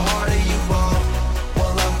 the harder you fall.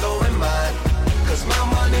 Well, I'm throwing mine, cause my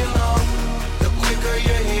money long. The quicker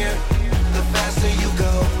you're here, the faster you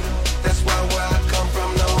go. That's why where I come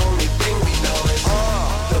from, the only thing we know is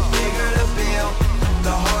the bigger the bill,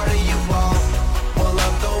 the harder you fall. Well,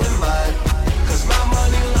 I'm throwing mine, cause my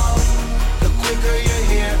money long. The quicker you're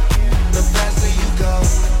here, the faster you go.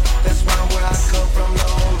 That's why where I come from, the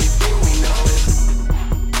only thing we know is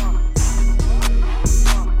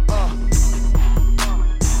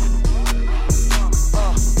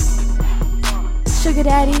Sugar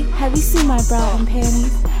Daddy, have you seen my bra and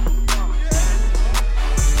panties?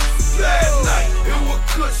 Last night, it was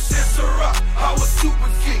Kush and Ciroc. I was super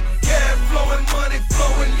geek. Yeah, flowing, money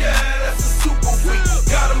flowing, yeah, that's a super week.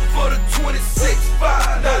 Got him for the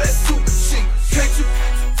 26.5, now that's super cheap. Can't you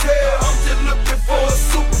tell? I'm just looking for a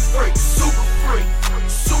super freak, super freak,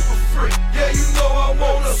 super freak. Yeah, you know I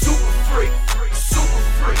want a super freak, super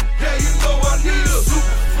freak. Yeah, you know I need a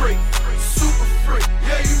super freak, super freak.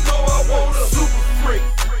 Yeah, you know I want a super freak,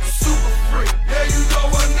 super freak. Yeah, you know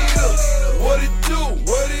I need a. What it do?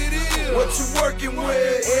 What it is? What you working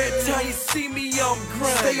with? Every time you see me, I'm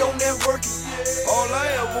grinding. Stay on that working. All I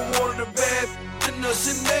ever wanted a bad in a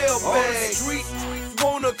Chanel bag. Street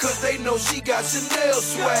want her cause they know she got Chanel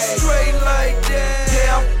swag. Straight like that.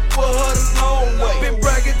 Yeah, I'm for her the long way. Been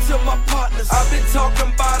bragging to my partners. I've been talking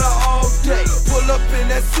about her all day. Pull up in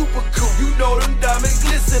that super coupe. You know them diamonds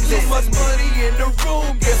glistening. Too much money in the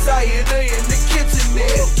room. Guess I hit her in the kitchen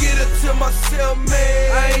there. Get her to myself,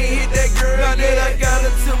 man. I ain't hit that girl. Now that I got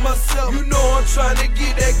her to myself. You know I'm trying to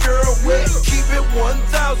get that girl wet. Keep it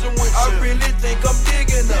 1,000 with you. I really think I'm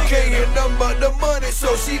digging her. Can't hear nothing but the money,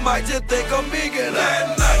 so she might just think I'm big enough.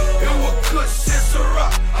 That night, it was Kush and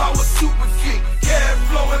Ciroc. I was super geek. Yeah,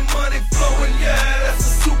 flowing, money flowing, yeah, that's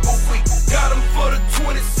a super week. Got him for the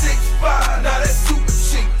 26.5, now that's super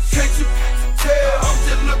cheap. Can't you tell? I'm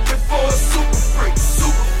just looking for a super freak,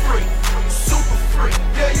 super freak, super freak.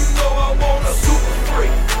 Yeah, you know I want a super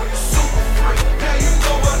freak, super freak. Yeah, you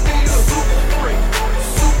know I need a super freak,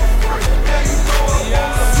 super freak. Yeah, you know I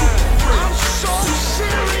want a super freak. I'm so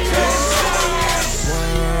serious.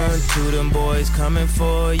 1, 2, them boys coming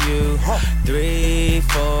for you. 3,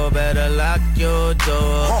 4, better lock your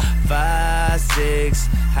door. 5, 6,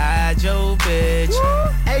 hide your bitch.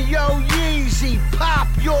 Hey yo, Yeezy, pop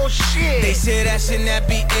your shit. They say that should not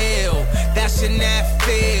be ill, that should not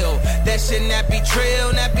feel, that should not be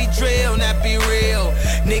trill, not be drill, not be real.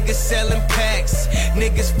 Niggas selling packs,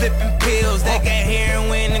 niggas flipping pills. They got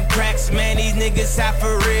heroin and cracks, man, these niggas hot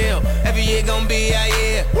for real. Every year gon' be our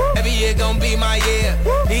year, every year gon' be my year.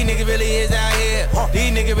 These niggas really is out here,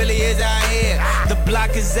 these niggas really is out here. The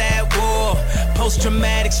block is at war,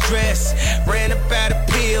 post-traumatic stress. Ran up out of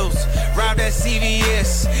pills, robbed at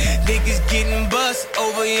CVS. Niggas getting bust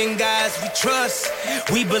over in guys we trust.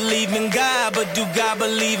 We believe in God, but do God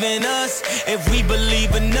believe in us? If we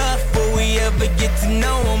believe enough, will we ever get to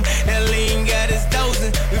know him? That lean got us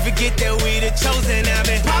dozing, we forget that we the chosen. I've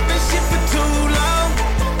been popping shit for too long,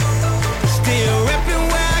 still repping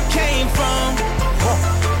where I came from.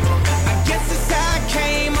 I guess it's how I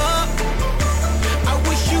came up. I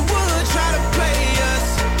wish you would try to play us.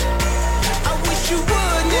 I wish you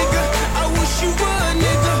would, nigga. I wish you would,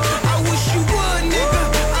 nigga. I wish you would, nigga.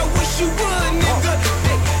 I wish you would, nigga.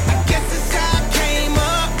 Hey, I guess it's how I came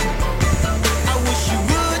up. I wish you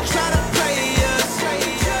would try to play us.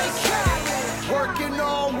 Working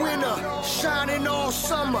all winter, shining all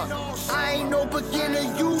summer. I ain't no beginner,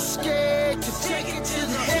 you scared to take it to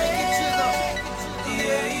the head.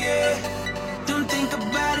 Yeah, yeah. Don't think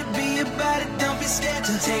about it, be about it. Don't be scared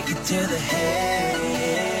to take it to the head.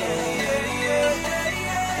 Yeah,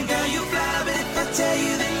 yeah. Girl, you fly, but if I tell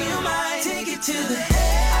you, then you might take it to the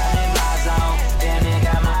head. I'm in my zone, damn it,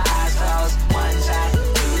 got my eyes closed. 1 shot, 2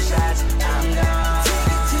 shots, I'm gone.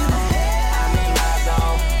 Take it to the head. I'm in my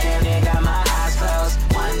zone, damn it, got my eyes closed.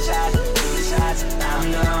 1 shot, 2 shots, I'm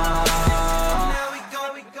gone. Now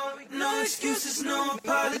we go, no excuses, no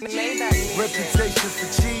apologies. Reputation for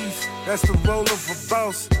cheese, that's the role of a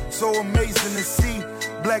boss. So amazing to see.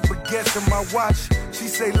 Black baguettes in my watch. She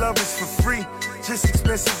say love is for free, just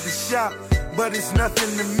expensive to shop, but it's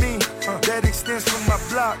nothing to me. That extends from my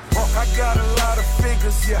block. I got a lot of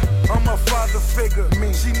figures, yeah. I'm a father figure.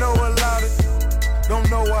 She know a lot of, don't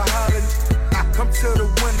know how to. Come to the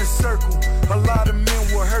winner circle. A lot of men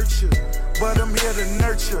will hurt you, but I'm here to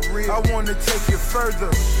nurture. I wanna take it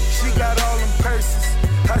further. She got all them purses.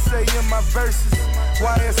 I say in my verses,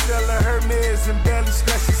 YSL and Hermes and barely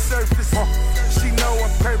scratch the surface. She know her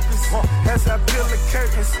purpose. As I peel the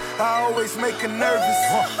curtains, I always make her nervous.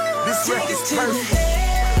 This record's perfect.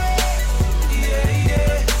 Yeah,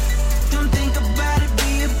 yeah. Don't think about it,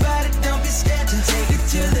 be about it. Don't be scared to take it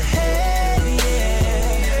to the head.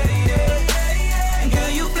 Yeah, yeah. Girl,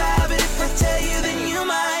 you fly, but if I tell you, then you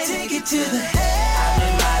might take it to the head. I'm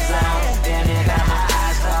in my zone, damn it, got my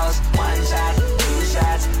eyes closed. 1 shot, 2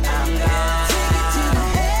 shots, I'm gone. Take it to the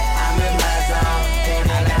head. I'm in my zone, damn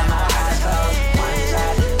it, got my eyes closed. 1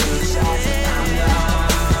 shot, 2 shots, I'm gone.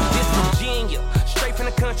 This Virginia, straight from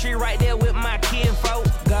the country, right there with my kinfolk.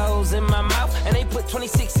 Goes in my mouth, and they put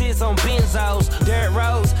 26s on benzos. Dirt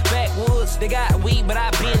roads, backwoods, they got weed, but I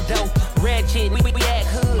been dope. Ratchet, we act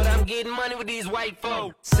hood, but I'm getting getting money with these white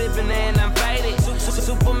folk. Sipping and I'm faded,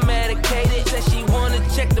 super medicated. Said she wanna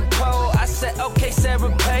check the pole. I said, okay, Sarah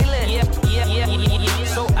Palin. Yeah.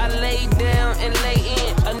 So I lay down and lay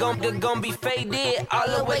in. I'm gonna be faded all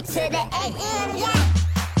the way to the AM. Yeah.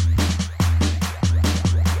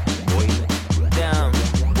 Down,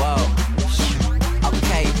 whoa.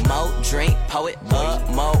 Okay, mo, drink, poet,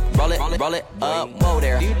 mo, roll it up, whoa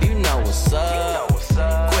there. You know what's up.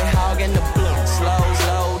 Quit hogging the blue,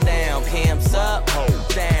 slow down, pimps up,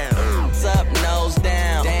 down, up, nose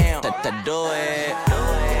down, do it.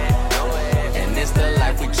 And it's the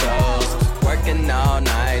life we chose. Working all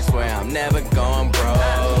night, swear I'm never going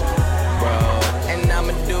broke, bro. And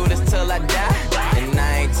I'ma do this till I die. And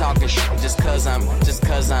I ain't talking shit just cause I'm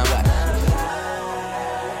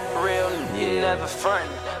real, you never frontin'.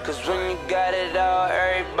 Cause when you got it all,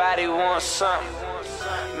 everybody wants something.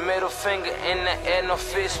 Middle finger in the air, no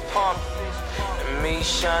fist pump. And me,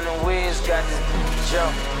 Sean and Wiz got this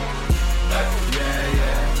jump.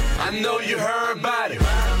 I know you heard about it.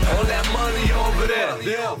 All that money over there,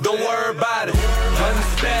 don't worry about it. 100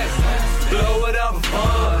 stacks, blow it up for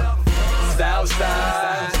fun.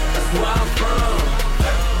 Southside, that's where I'm from.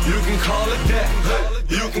 You can call it that,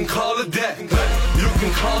 you can call it that, you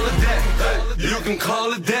can call it that, you can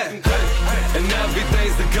call it that. And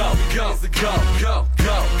everything's the go, go, go, go,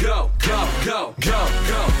 go, go, go, go,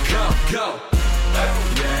 go, go, go.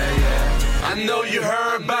 I know you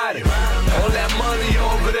heard about it. All that money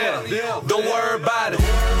over there, don't worry about it.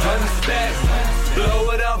 100 stacks,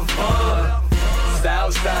 blow it up for fun.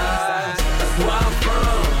 Southside, that's where I'm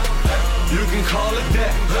from. You can call it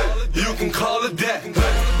that, you can call it that,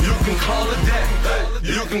 you can call it that,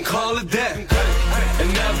 you can call it that.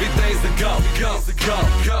 And everything's the go, go, go,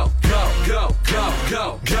 go, go, go, go,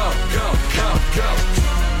 go, go, go, go,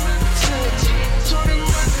 go.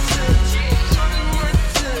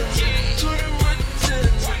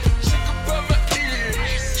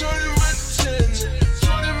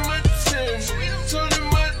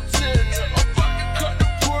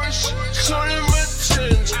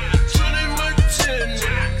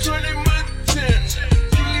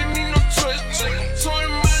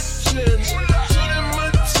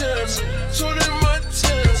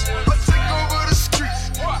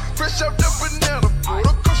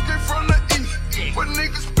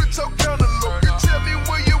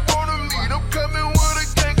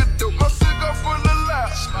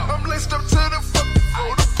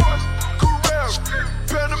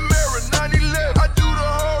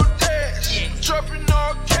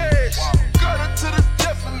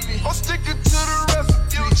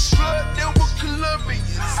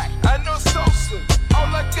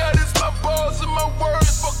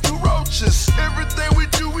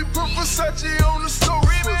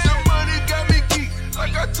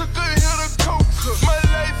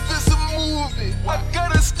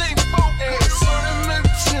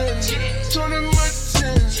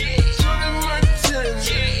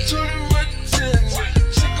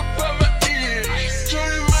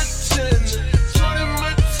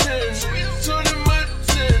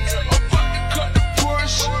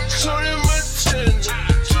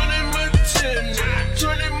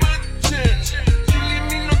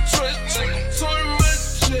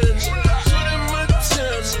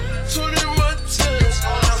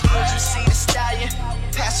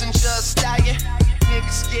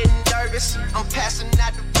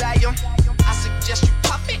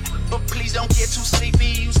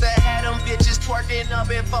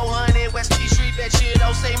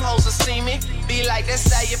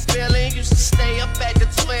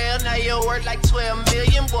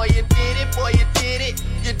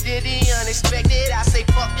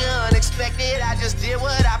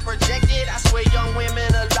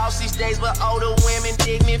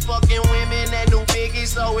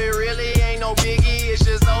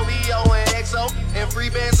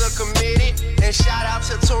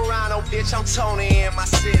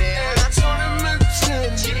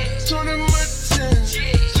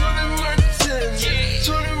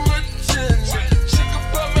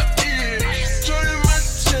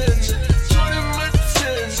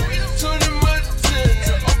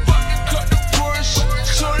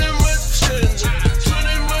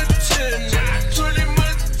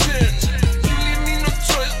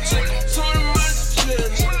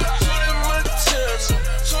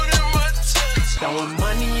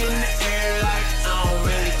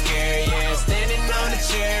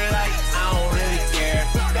 chair like I don't really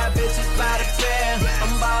care.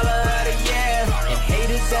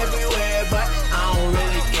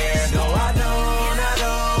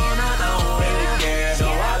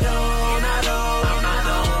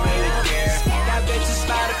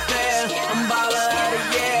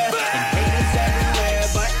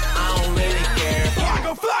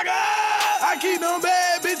 keep them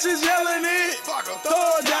bad bitches yelling it.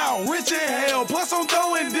 Throw it down, rich in hell, plus I'm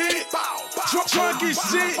throwing dick. Drunk as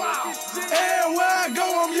shit. Everywhere I go,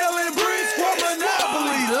 I'm yelling bricks. From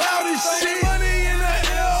Monopoly, loud as shit. Money in the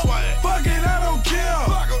air, fuck it, I don't care.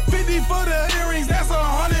 50 for the earrings, that's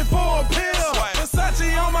 100 for a pill.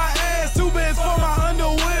 Versace on my ass, 2 bands for my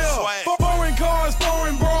underwear. Foreign cars,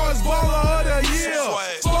 foreign bras, baller of the year.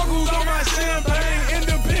 Sparkles on my champagne,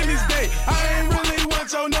 Independence Day. I ain't really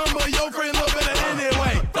want your number, your friend look better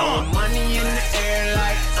anyway. Throwing money in the air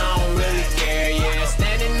like I don't really care, yeah.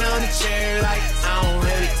 Standing on the chair like I don't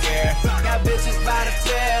really care. Got bitches by the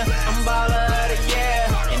pair, I'm baller of the year.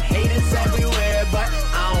 And haters everywhere, but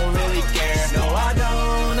I don't really care. No, I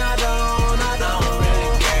don't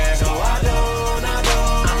really care. No, I don't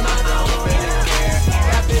really care.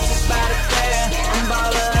 Got bitches by the pair, I'm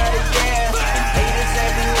baller of the year. And haters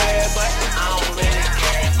everywhere, but I don't really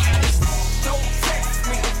care. Don't text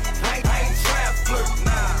me, I ain't trying to flirt.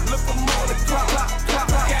 Look, I'm on the clock,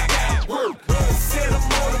 got work. Said I'm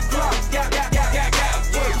on the clock, got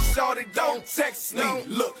work. Shorty, don't text me.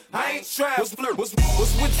 Look, I ain't trying to flirt. Was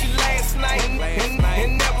with you last night,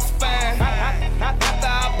 and that was fine. After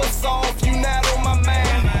I bust off, you not on my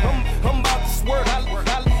mind. I'm about to swerve. I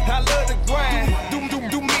love the grind.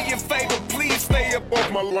 Do me a favor, please stay up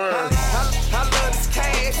off my line. I love this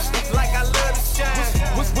cash, like I love the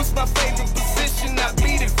shine. What's my favorite position? I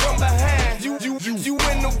beat it from behind. You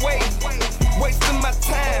in the way, wasting my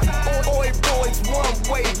time. Boys, one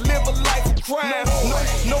way, live a life of crime.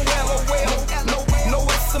 No LOL, no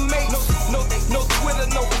SMH, no Twitter,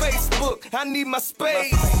 no Facebook. I need my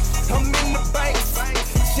space. I'm in the bank,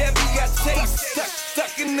 Chevy I chase.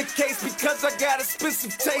 Stuck in the case because I got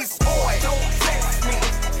expensive taste. Boy, don't text me,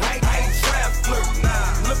 I ain't trying to flirt.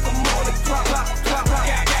 Look, I'm on the clock,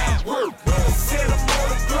 got work. Said I'm on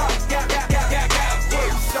the clock, got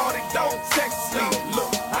work. Shorty, don't text me.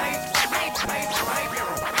 Look, I ain't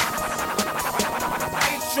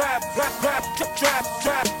trap.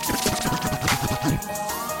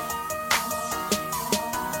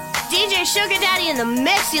 DJ Sugar Daddy in the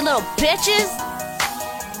mix, you little bitches.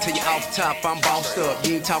 Till you off top, I'm bossed up.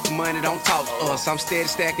 You ain't talking money, don't talk to us. I'm steady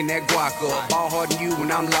stacking that guac up. Ball harder than you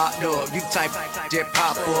when I'm locked up. You type jet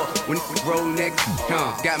pop up when roll neck.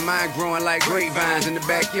 Got mine growing like grapevines in the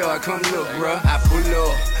backyard. Come look, bruh. I pull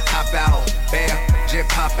up, hop out, bam, jet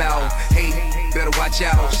pop out. Hey, better watch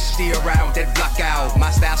out. Steer around that block out. My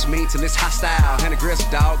style's mean till it's hostile. And aggressive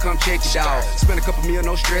dog, come check your dog. Spend a couple mil,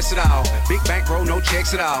 no stress at all. Big bankroll, no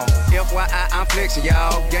checks at all. FYI, I'm flexing,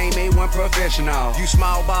 y'all. Game A1 professional. You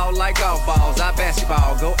small ball like golf balls. I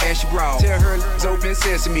basketball, go ask your bra. Tell her it's open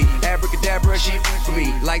sesame. Abracadabra, she for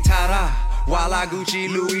me like ta-da. While I Gucci,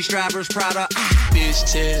 Louis, Strivers, Prada. Bitch,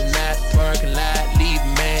 tell not parking lot, leave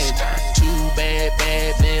magic. Too bad,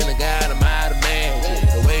 then I got 'em out of magic.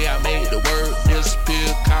 The way I make the word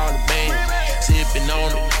disappear, call it magic. Sipping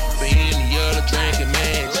on it, for any other drinking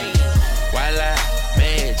magic. Voila,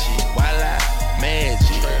 magic, voila,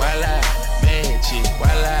 magic, voila, magic,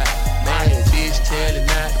 voila, magic. Bitch, tell it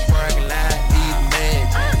not parking lot, leave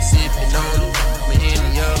magic. Sipping on it, for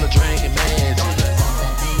any other drinking magic.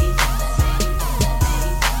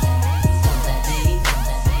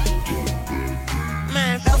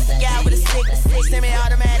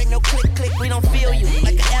 Semi-automatic, no click, we don't feel you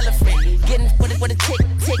like an elephant. Getting with a tick,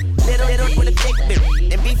 little with a thick bit.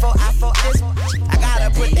 And before I fuck this, I gotta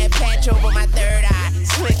put that patch over my third eye.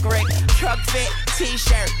 Slick Rick, truck fit,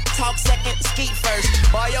 t-shirt, talk second, skeet first.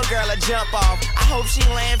 Boy, your girl a jump off, I hope she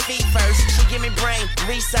land feet first. She give me brain,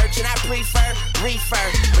 research, and I prefer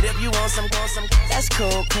reefer. But if you want some, that's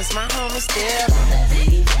cool, cause my home is still.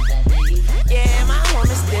 Yeah, my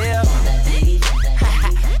home is still.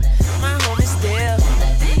 My home is still.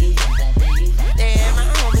 Yeah, my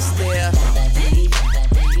home is still.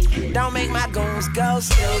 Don't make my goons go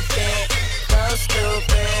stupid. Go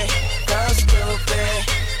stupid. Go stupid.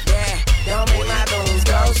 Yeah, don't make my goons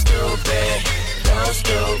go stupid. Go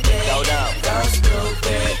stupid. Go down. Go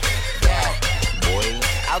stupid. Yeah, boy.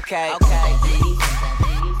 Okay.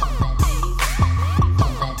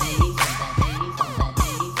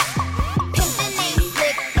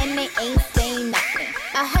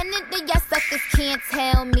 Can't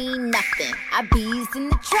tell me nothing. I bees in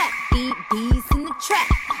the trap, bees in the trap.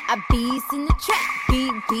 I bees in the trap,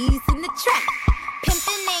 bees in the trap.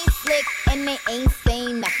 Pimpin' ain't slick and they ain't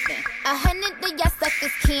saying nothing. 100 of y'all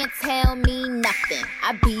suckers can't tell me nothing.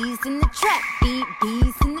 I bees in the trap,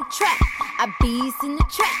 bees in the trap. I bees in the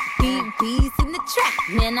trap, bees in the trap. trap.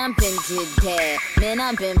 Man, I'm been did that. Man,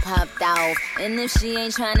 I'm been popped off. And if she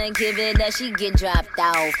ain't tryna give it up, she get dropped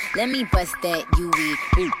off. Let me bust that UE,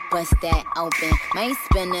 bust that open. Might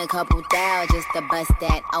spend a couple thou just to bust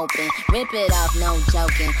that open. Rip it off, no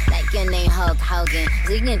joking. Like your name Hulk Hogan.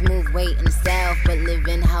 Niggas move weight in the south, but live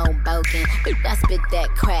in Hoboken. I spit that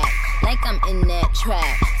crack, like I'm in that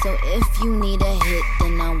trap. So if you need a hit,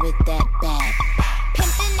 then I'm with that bag.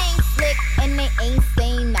 Pimpin' ain't slick, and they ain't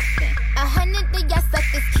saying nothing. 100 of y'all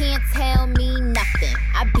suckers can't tell me nothing.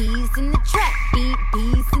 I bees in the trap,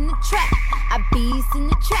 bees in the trap. I bees in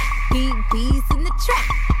the trap, bees in the trap.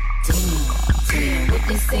 Damn, what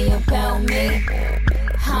they say about me?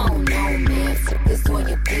 I don't know, man. Focus on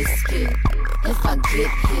your biscuit. If I get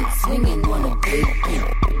hit, swinging on a big hit.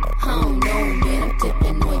 I don't know, man. I'm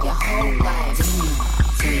dipping on your whole life.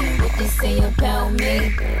 Damn, what they say about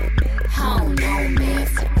me? I don't know, man.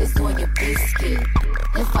 Focus on your biscuit.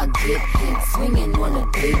 If I get hit, swinging on a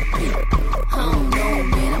big hit. I don't know,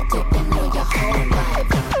 man. I'm dipping on your whole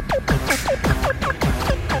life. And you train.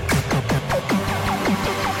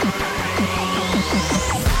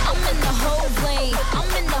 I'm in the whole lane.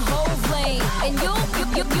 I'm in the whole lane. And you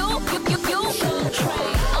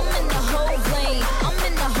train. I'm in the whole lane. I'm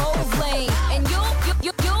in the whole lane. And you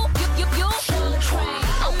train.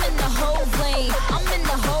 I'm in the whole lane. I'm in the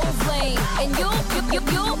whole lane. And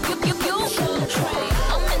you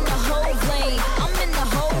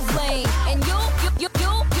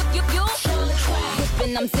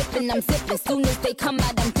train. I'm zipping. Soon as they come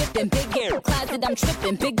out, I'm dipping. Big air closet, I'm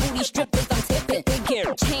tripping. Big booty strippers, I'm tipping. Big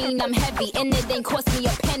air chain, I'm heavy, and it ain't cost me a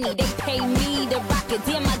penny. They pay me to rock it.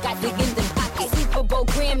 Damn, I got the in the pocket. Super Bowl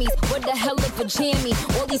Grammys, what the hell of a jammy?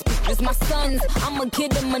 All these pictures, my sons, I'ma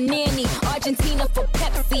give them a nanny. Argentina for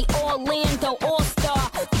Pepsi, Orlando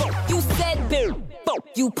All-Star. You said Bill,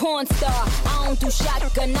 you porn star. I don't do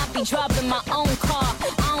shotgun, I be driving my own car.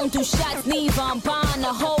 I don't do shots, neither, I'm buying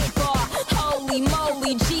a whole bar. Holy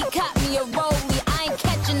moly, G caught me a rollie. I ain't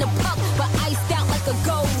catching the puck, but iced out like a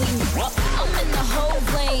goalie. I'm in the whole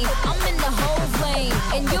lane, I'm in the whole lane.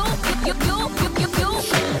 And you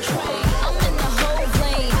train. I'm in the whole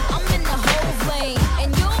lane, I'm in the whole lane.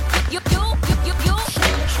 And you train.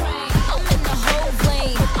 I'm in the whole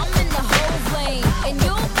lane, I'm in the whole lane. And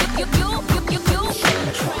you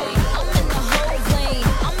train. I'm in the whole lane,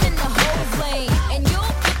 I'm in the whole lane. And you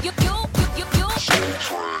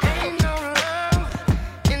ain't no love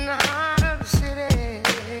in the heart of the city.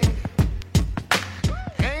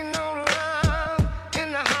 Ain't no love in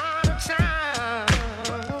the heart of town.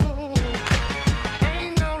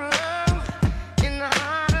 Ain't no love in the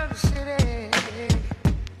heart of the city.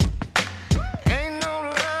 Ain't no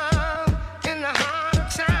love in the heart of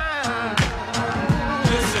town.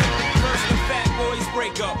 Listen, first the fat boys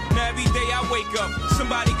break up. Now every day I wake up,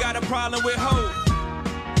 somebody got a problem with hoes.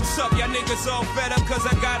 What's up, y'all niggas all fed up? Cause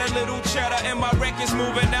I got a little cheddar and my record's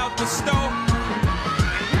moving out the store.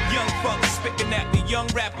 Young fuckers spitting at me, young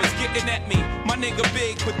rappers getting at me. My nigga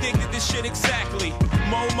Big predicted this shit exactly.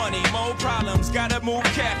 More money, more problems, gotta move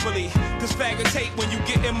carefully. Cause faggots hate when you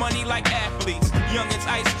getting money like athletes. Youngins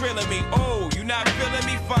ice grilling me, oh, you not feeling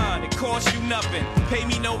me? Fine, it costs you nothing, pay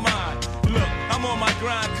me no mind. Look, I'm on my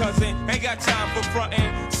grind, cousin, ain't got time for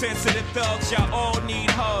frontin'. Sensitive thugs, y'all all need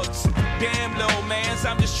hugs. Damn little mans,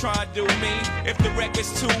 I'm just trying to do me. If the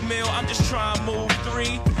record's 2 mil, I'm just trying to move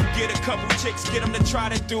 3. Get a couple chicks, get them to try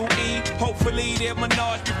to do E. Hopefully they're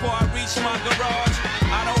Menage before I reach my garage.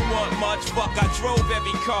 I don't want much, fuck, I drove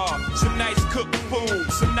every car. Some nice cooked food,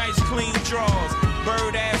 some nice clean drawers.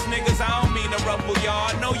 Bird ass niggas, I don't mean to ruffle y'all.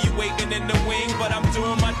 I know you waiting in the wing, but I'm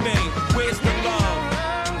doing my thing. Where's the love?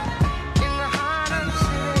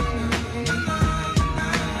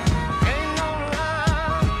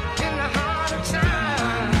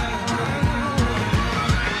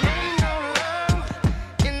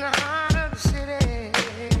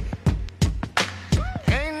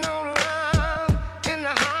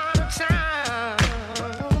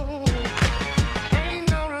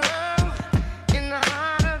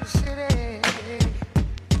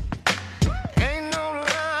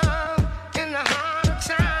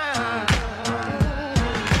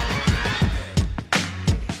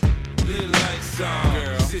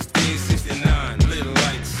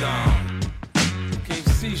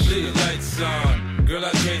 Girl,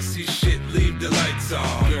 I can't see shit, leave the lights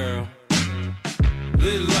on. Girl,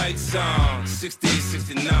 little lights on. 68,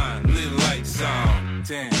 69, little lights on.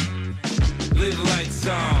 Damn, little lights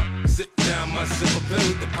on. Sit down. down my zipper, play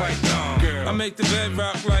with the python. Girl, I make the bed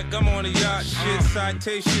rock like I'm on a yacht. Shit,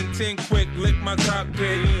 citation, 10 quick, lick my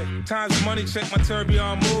cockpit. Times money, check my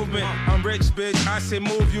tourbillon movement. I'm rich, bitch, I say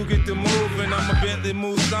move, you get the moving. I'm a Bentley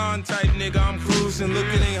Mulsanne type nigga, I'm cruising. Look,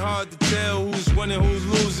 it ain't hard to tell who's winning, who's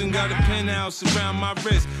losing. Got a penthouse around my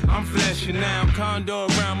wrist, I'm flashing now. Condo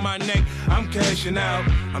around my neck, I'm cashing out.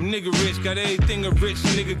 I'm nigga rich, got everything a rich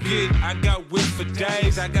nigga get. I got whip for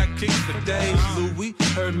days, I got kicks for days. Louis,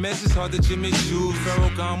 Hermes is hard to Jimmy Choo.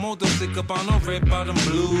 Ferragamo, don't stick up on no red bottom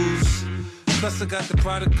blues. Plus I got the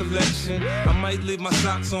product collection. I might leave my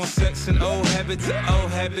socks on sex and old habits are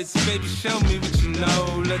old habits. Baby, show me what you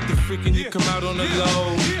know. Let the freaking you come out on the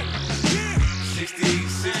low. 60,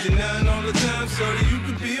 69 all the time, shorty, you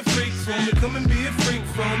could be a freak for me. Come and be a freak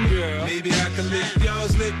for me. Girl. Maybe I can lick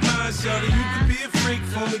yours, lick mine, shorty, you could be a freak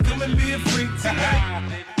for me. Come and be a freak tonight.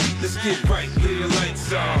 Let's get right, leave the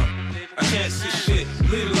lights on. I can't see shit,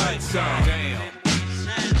 leave the lights on. Damn.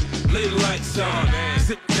 Leave the lights on.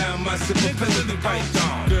 Zip down my zipper, play with the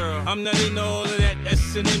python. Girl, I'm not into all of that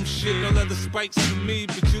S&M shit. No leather spikes for me,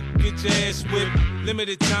 but you can get your ass whipped.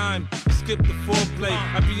 Limited time, skip the foreplay.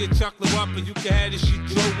 I be a chocolate whopper, you can have this shit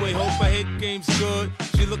your way. Hope my head game's good,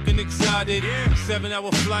 she looking exotic.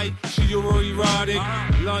 7-hour flight, she already erotic.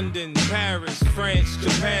 London, Paris, France,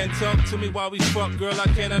 Japan. Talk to me while we fuck, girl, I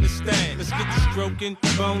can't understand. Let's get to stroking,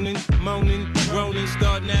 boning, moaning, groaning.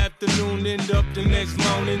 Starting afternoon, end up the next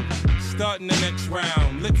morning. Starting the next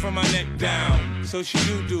round, lick from my neck down. So she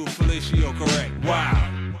do, fellatio correct. Wow.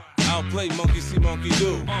 I'll play monkey see, monkey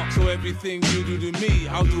do. So everything you do to me,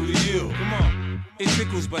 I'll do to you. Come on. It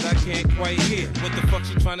tickles, but I can't quite hear what the fuck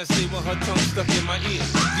she tryna say when her tongue stuck in my ear.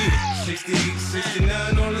 Yeah. 60,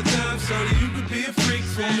 69 all the time, shorty, you could be a freak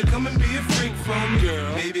for me. Come and be a freak for me.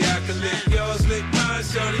 Girl, maybe I could lick yours, lick mine,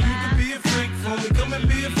 shorty, you could be a freak for me. Come and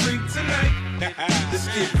be a freak tonight. Let's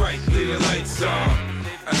get right, leave the lights on.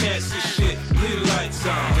 I can't see shit, leave the lights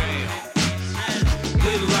on. Damn.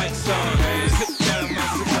 Leave the lights on. Sit down, my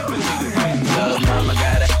Lil' mama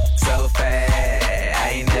got it so fast, I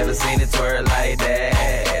ain't never seen it twerk like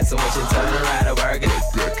that. So when she turn around and work it,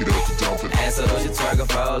 back it up and dump it. And so when she twerk a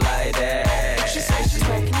fold like that. She say she's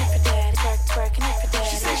twerking it for daddy, twerking it for daddy.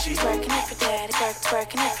 She say she's twerking it for daddy,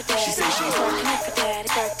 twerking it for daddy. She say she's twerking it for daddy,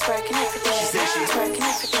 twerking it for daddy. She say she's twerking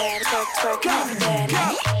it for daddy, twerking it for daddy.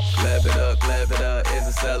 Clap it up, it's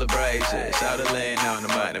a celebration. Shout laying on the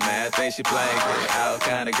money, man, I think she playing good. All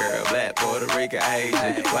kind of girl, black, Puerto Rican,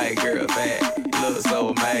 Asian. White girl, fat, look so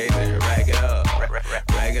amazing. Rack it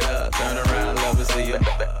up, turn around, love to see you.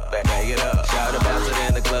 Back it up, shout about it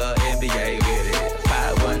in the club, NBA with it.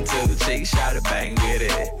 512, chick, shout it, bang with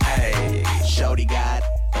it. Hey, shorty got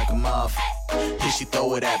like a muff. If she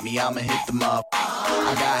throw it at me, I'ma hit them up.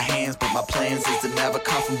 I got hands, but my plans is to never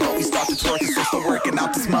come from. But we start to twerking, so start working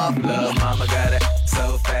out this muff. Lil' mama got it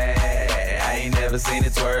so fast, I ain't never seen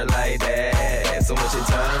it twerk like that. So when she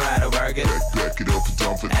turn around and work it, back it up and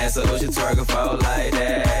dump it. And so when she twerk a fold like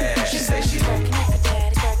that. She say she's twerking it for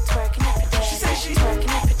daddy, twerking it for daddy. She say she's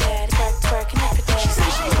twerking it for daddy, twerking it for daddy. She say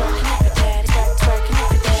she's twerking it for daddy, twerking it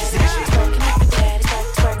for daddy. She say she's twerking it for daddy,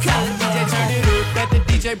 twerking it for daddy. Turn it up, let the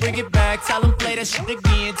DJ bring it back. Tell him play that shit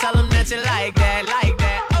again. Tell him that you like that, like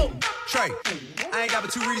that. Oh, Trey, I ain't got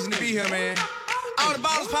but 2 reasons to be here, man. All the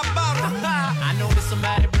bottles pop a bottle. I know it's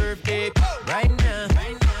somebody's birthday right now,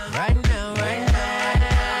 right now, right now, right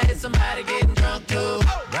now. It's somebody getting drunk too.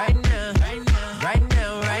 Right now, right now, right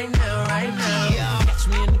now, right now, right now. Catch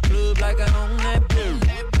me in the club like I own that blue.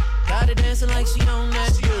 Got her dancing like she own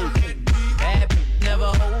that blue. Bad bitch, never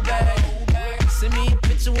hold back. Send me a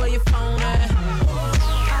picture where your phone at. I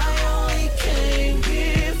only came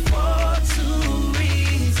here for 2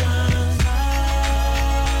 reasons.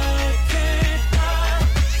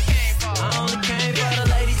 I only came for the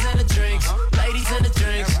ladies and the drinks, ladies and the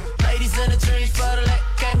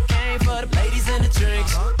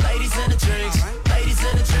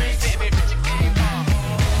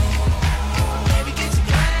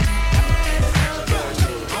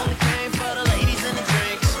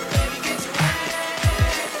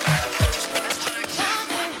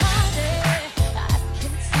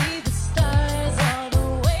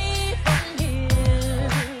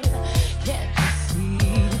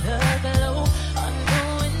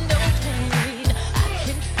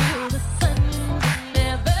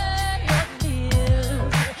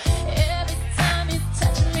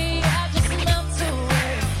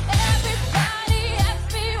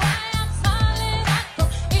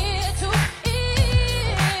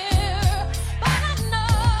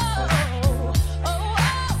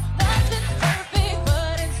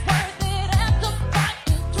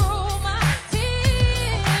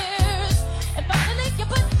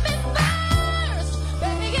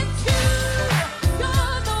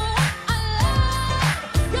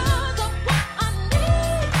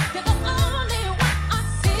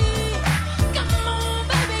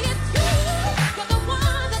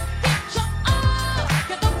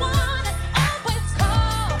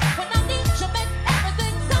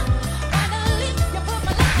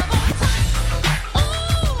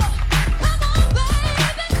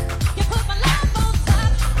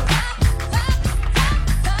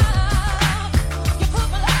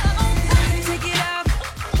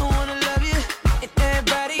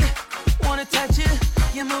wanna touch you.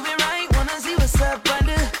 You're moving right, wanna see what's up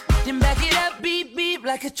under. Then back it up, beep, beep,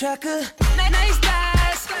 like a trucker. Nice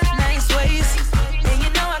thighs, nice waist. And you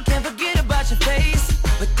know I can't forget about your face.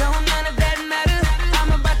 But don't none of that matter.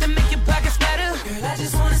 I'm about to make your pockets better. Girl, I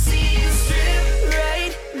just wanna see you strip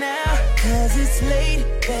right now. Cause it's late,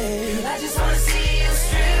 babe. Girl, I just wanna see you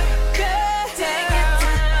strip. Girl, take your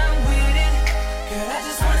time with it. Girl, I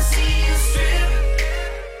just wanna see you strip.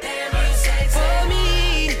 Damn, you sexy. For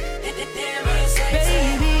me. Damn, you sexy.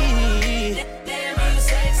 Baby. Damn, you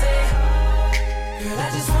sexy. Girl, I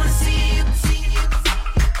just wanna see you.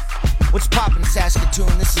 What's poppin',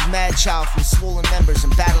 Saskatoon? This is Mad Child from Swollen Members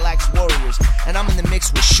and Battle Axe Warriors, and I'm in the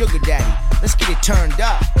mix with Sugar Daddy. Let's get it turned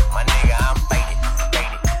up. My nigga, I'm faded,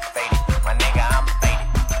 faded, faded. My nigga, I'm faded,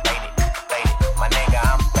 faded, faded. My nigga,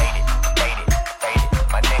 I'm faded, faded, faded.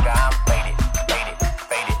 My nigga, I'm faded, faded,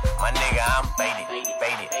 faded. My nigga, I'm faded,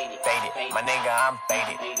 faded, faded. My nigga, I'm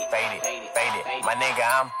faded, faded, faded. My nigga,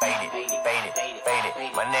 I'm faded, faded, faded.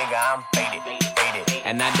 My nigga, I'm faded, faded.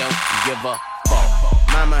 And I don't give a fuck.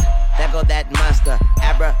 Mama, there go that monster,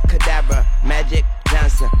 abracadabra, Magic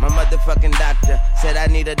Johnson. My motherfucking doctor said I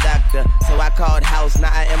need a doctor, so I called house,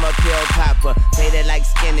 now I am a pill popper. Say that like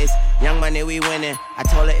Skinnies, Young Money we winning. I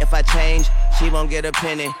told her if I change, she won't get a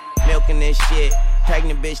penny. Milking this shit,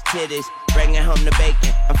 pregnant bitch titties, bringing home the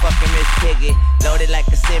bacon. I'm fucking Miss Piggy, loaded like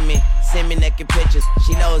a send me naked pictures.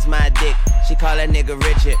 She knows my dick, she call that nigga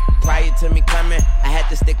Richard. Prior to me coming, I had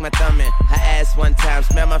to stick my thumb in her ass one time,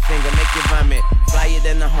 smell my finger, make you vomit. Flyer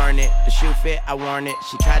than the Hornet, the shoe fit, I worn it.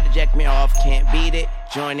 She tried to jack me off, can't beat it,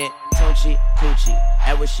 join it. Tunchi, Coochie,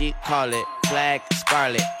 that what she call it. Flag,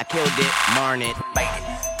 Scarlet, I killed it, marn it. Faded,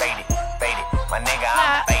 faded, faded. My nigga,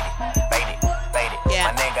 I'm faded, faded, faded.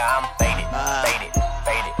 My nigga, I'm faded, faded,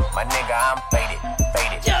 faded. My nigga, I'm faded,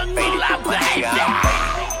 faded, faded. My nigga, I'm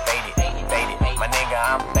faded, faded, faded. My nigga,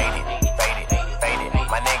 I'm faded, faded, faded.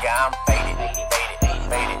 My nigga, I'm faded, faded,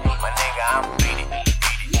 faded. My nigga, I'm faded.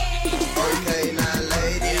 Okay, now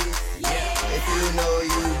ladies, if you know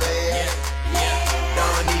you bad,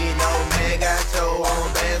 don't need no man, got your own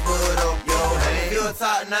bands, put up your hand. If you a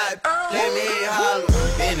top knot, let me holler.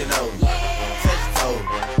 Bend it over, touch your toe,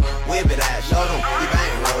 whip it out, show them you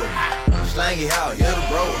bang roll. Slang it out, you're the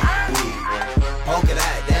bro. Poke it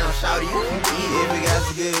out, down, shout you can eat it. If you got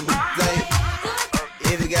some good thing,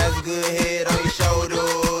 if you got some good head on your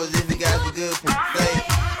shoulders, if you got some good thing,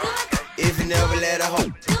 if you never let a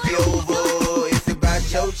hoe be over, if you bout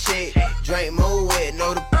your chick, drink more wet,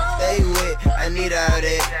 know the stay wet. I need all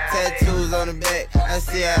that, tattoos on the back, I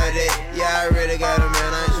see all that. Yeah, I really got a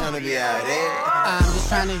man, I ain't tryna be out there. I'm just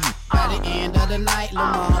trying to hit by the end of the night. Lil'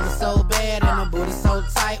 mama so bad and my booty so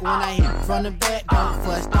tight. When I hit from the back, don't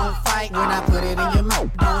fuss, don't fight. When I put it in your mouth,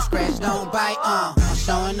 don't scratch, don't bite. I'm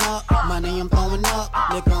showing up, money I'm throwing up,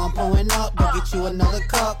 liquor I'm pouring up. Go get you another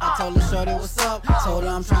cup. I told her shorty what's up, told her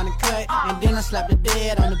I'm trying to cut, and then I slapped the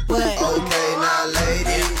dead on the butt. Okay, now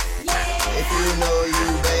ladies, if you know you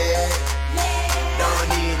bad, don't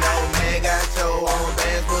need no man, got your own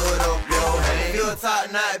bands, put up your hand. If you a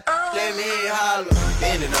top knot, let me holler.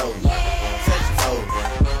 Bend it over, touch your toe,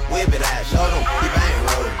 whip it out, show them you bang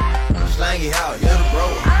roll. Slang it out, you're the bro.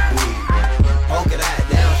 Poke it out,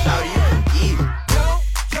 down, shout you can eat it. Don't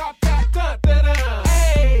drop that dun-dun-dun.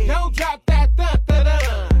 Hey, don't drop that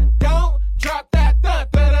dun-dun-dun. Don't drop that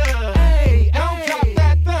dun-dun-dun. Hey, don't drop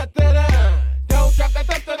that dun-dun-dun. Don't drop that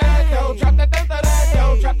dun-dun-dun. Don't drop that dun-dun-dun.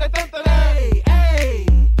 Don't drop that dun-dun-dun. Hey,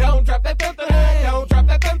 don't drop that dun-dun-dun. Don't drop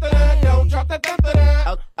that dun-dun-dun. Don't drop that dun-dun-dun.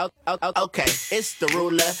 Okay, it's the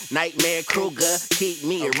ruler, Nightmare Kruger. Keep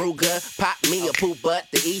me a Ruger, pop me a poop butt.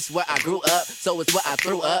 The East where I grew up, so it's what I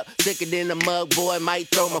threw up. Sicker than a mug, boy, might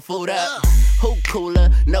throw my food up. Who cooler?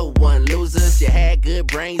 No one losers. You had good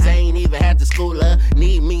brains, I ain't even had to school her.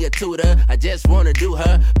 Need me a tutor, I just wanna do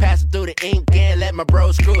her. Pass her through the ink and let my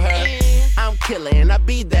bro screw her. I'm killer and I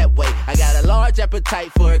be that way. I got a large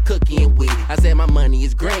appetite for a cookie and weed. I said my money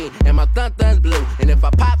is green and my thun-thun's blue. And if I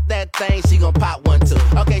pop that thing, she gon' pop one too.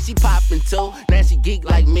 Okay, she poppin' too, now she geek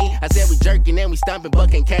like me. I said we jerking and we stompin',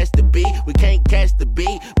 but can't catch the beat. We can't catch the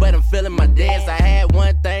beat, but I'm feeling my dance. I had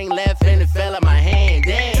one thing left and it fell out my hand.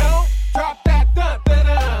 Damn. Don't drop that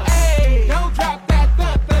dun-dun-dun. Hey, don't drop that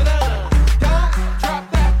dun-dun-dun. Don't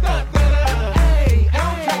drop that dun-dun-dun. Hey,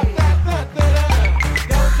 don't drop that dun-dun-dun.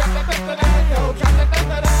 Don't drop that dun-dun-dun. Don't drop that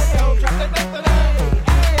dun-dun-dun. Don't drop that dun-dun-dun.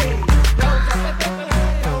 Hey, don't drop that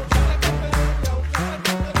dun-dun-dun. Don't drop that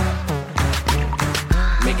dun-dun-dun.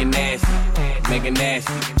 Make it nasty, make it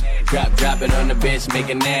nasty. Drop it on the bitch, make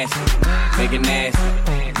it nasty, make it nasty,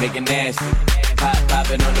 make it nasty.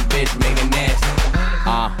 Poppin' on the bitch, make it nasty.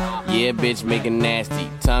 Yeah, bitch, make it nasty.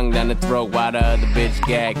 Tongue down the throat while the other bitch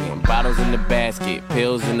gagging. Bottles in the basket,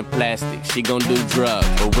 pills in the plastic. She gon' do drugs,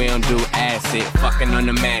 but we don't do acid. Fucking on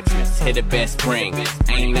the mattress, hit the best spring.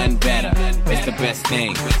 Ain't nothing better, it's the best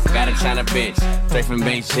thing. Got a China bitch, straight from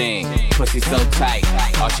Beijing. Pussy so tight,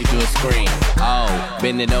 all she do is scream. Oh,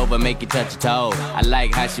 bend it over, make you touch your toes. I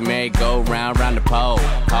like how she married, go round the pole.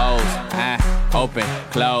 Pose, open,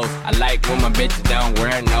 close. I like when my bitches don't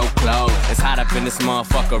wear no clothes. It's hot up in this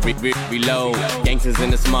motherfucker, reload. Gangsters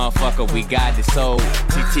in this motherfucker, we got this soul.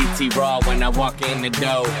 TTT raw when I walk in the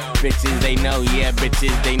door. Bitches they know, yeah,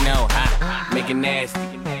 bitches they know. Make it nasty,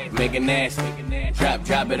 make it nasty.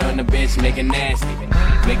 Drop it on the bitch, make it nasty.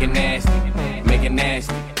 Make it nasty, make it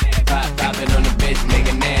nasty. Pop it on the bitch, make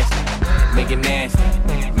it nasty. Make it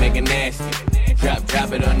nasty, make it nasty.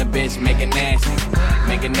 Drop it on the bitch, make it nasty.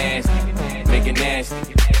 Make it nasty, make it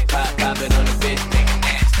nasty. Pop it on the bitch, make it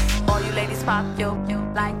nasty. All you ladies pop yo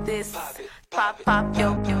like this. Pop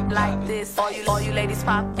yo like this. All you ladies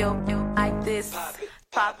pop yo like this.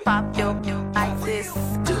 Pop yo like this.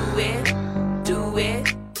 Do it, do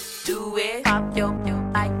it, do it. Pop yo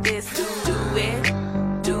like this. Do it,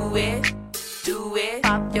 do it, do it.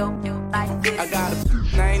 Pop yo like this. I got a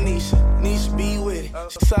name Nisha be with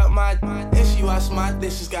it. She suck my and she wash my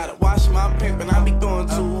dishes. Gotta wash my paper and I be going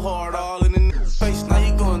too hard. All in the face, now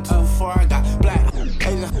you going too far. I got black,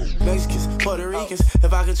 Asian, Mexicans, Puerto Ricans.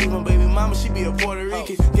 If I could choose my baby mama, she be a Puerto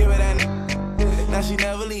Rican. Give her that now she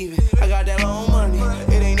never leaving. I got that long money,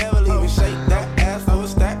 it ain't never leaving. Shake that ass, I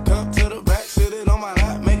was stack, come to the back, sit it on my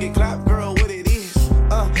lap, make it clap, girl, what it is.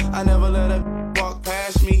 I never let her walk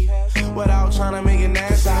past me without trying to make it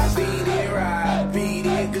nasty. I beat it right, beat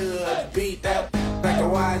it good, beat that like a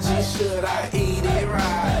YG should. I eat it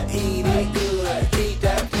right, eat it good, eat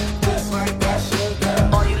that just like I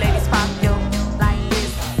should. All you ladies pop yo like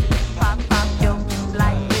this. Pop yo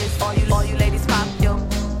like this. All you ladies pop yo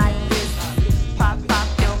like this. Pop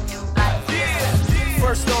yo like this.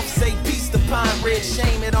 First off, say peace to Pine Ridge.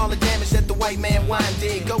 Shame at all the damage that the white man wine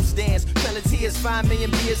did. Ghost dance, Pelletiers, 5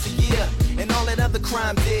 million beers a year, and all that other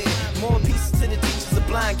crime did. More pieces to the teachers of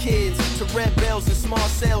blind kids, to red bells and small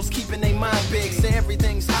cells, keeping their mind big. Say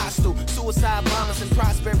everything's hostile. Suicide bombers and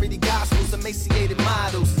prosperity gospels, emaciated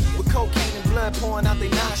models with cocaine and blood pouring out their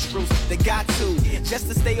nostrils. They got to just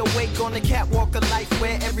to stay awake on the catwalk of life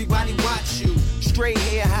where everybody watch you. Straight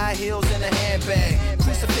hair, high heels, and a handbag.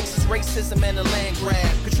 Crucifixes, racism, and a land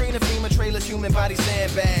grab. Katrina, FEMA trailers, human body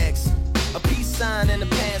sandbags. A peace sign and a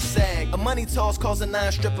pants sag. A money toss calls a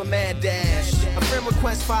 9-stripper mad dash. A friend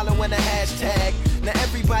request following a hashtag. Now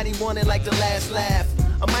everybody wanted like the last laugh.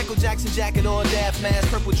 A Michael Jackson jacket or a Daft mask.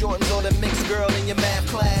 Purple Jordans or the mixed girl in your math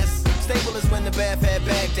class. Stable is when the Bath had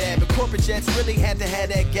Baghdad, but corporate jets really had to have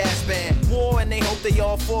that gas band. War and they hope they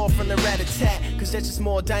all fall from the rat-a-tat, cause that's just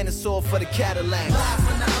more dinosaur for the Cadillac. Live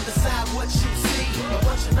from the other side, what you see, a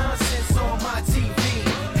bunch of nonsense on my TV.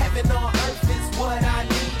 Heaven on earth is what I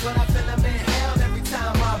need, but I feel I'm in hell every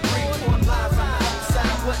time I breathe. One live from the other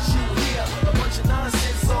side, what you hear, a bunch of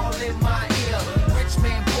nonsense all in my ear. Rich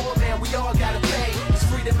man, poor man, we all gotta pay. It's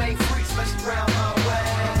free to make free, especially round my way.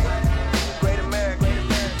 Great America.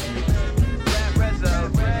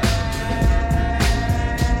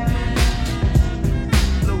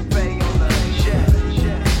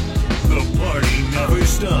 The party never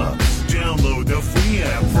stops. Download the free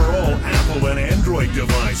app for all Apple and Android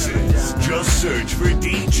devices. Just search for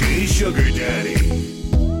DJ Sugar Daddy.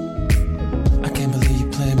 I can't believe you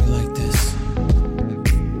playing me like this.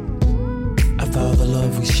 After all the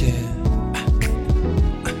love we shared,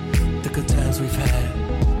 the good times we've had,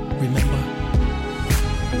 remember?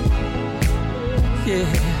 Yeah.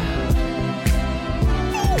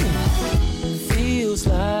 Feels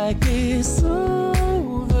like it's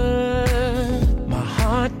over. My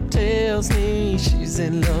heart tells me she's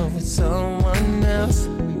in love with someone else.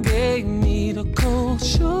 Gave me the cold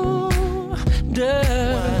shoulder.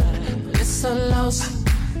 But it's a loss,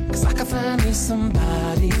 cause I can find me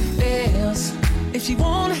somebody else. If she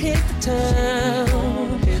wanna hit the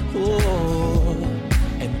town, oh,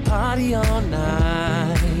 and party all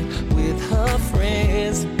night with her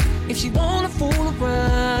friends. If she wanna fool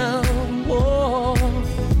around, whoa,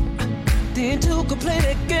 then to go play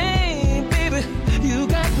that game, baby. You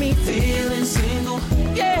got me feeling single,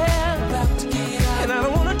 yeah. And I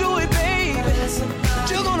don't wanna do it, baby. But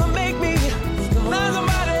you're gonna make me find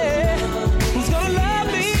somebody who's gonna love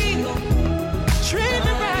me, treat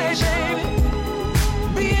me right, baby.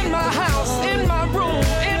 Be in my house, in my room,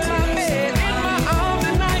 in my bed, in my arms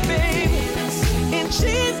tonight, baby. And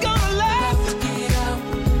she's gonna love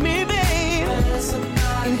me, baby.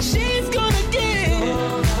 And she's gonna give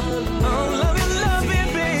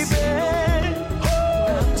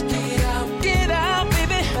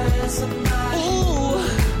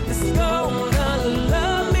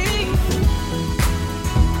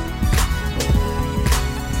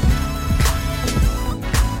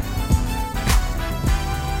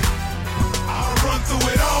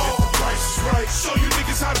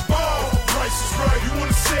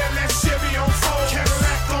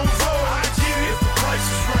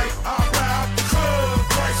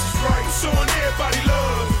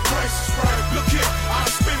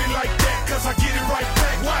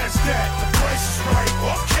that? The price is right.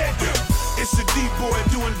 Okay. It's a D-boy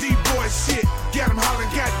doing D-boy shit. Got him hollering,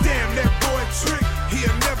 goddamn, that boy trick.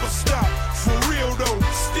 He'll never stop. For real though,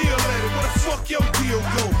 still at it. Where the fuck your deal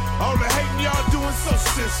go? All the hating y'all doing so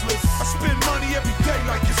senseless. I spend money every day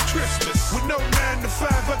like it's Christmas. With no 9 to 5,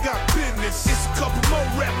 I got business. It's a couple more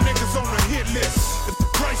rap niggas on the hit list. If the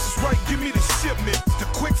price is right, give me the shipment. The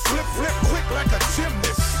quick flip, quick like a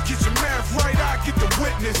gymnast. Get your math right, I get the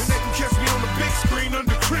witness. And they can catch me on the big screen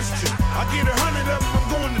under Christian. I get 100 of them, I'm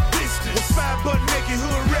going the distance. With 5 butt naked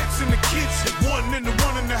hood rats in the kitchen. 1 in the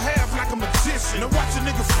 1 and a half like a magician. Now watch a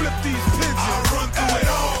nigga flip these pigeons. I run through it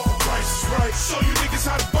all. Price is right. Show you niggas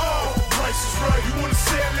how to ball. Price is right. You wanna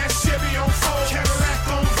sell that Chevy on fold, Cadillac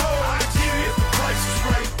on fold. I get it. The price is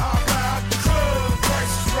right. I'll buy out the club.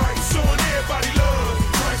 Price is right. Showing everybody love.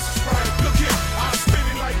 Price is right. Look here, I spin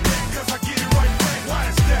it like that 'cause I get it right back. Why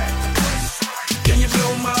is that? Price is right. Can you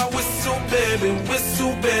blow my whistle,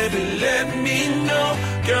 baby, let me know.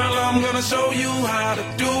 Girl, I'm gonna show you how to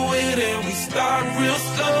do it, and we start real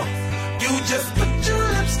slow. You just put your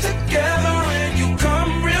lips together and you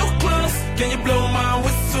come real close. Can you blow my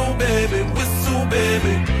whistle, baby?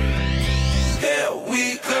 Here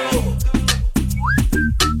we go.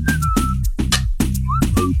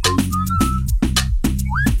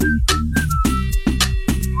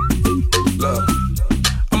 Look,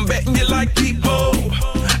 I'm betting you like people,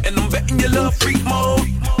 and I'm betting you love freak mode,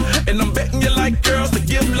 and I'm betting you like girls to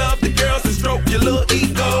give love to girls and stroke your little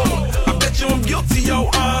ego. I bet you I'm guilty, your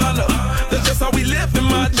honor. That's just how we live in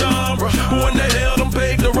my genre. Who in the hell done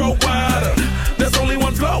paved the road wider? There's only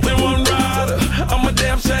one flow and one rider. I'm a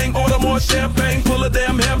damn shame, order more champagne, pull a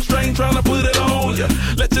damn hamstring, tryna put it on ya.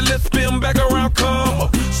 Let your lips spin back around, come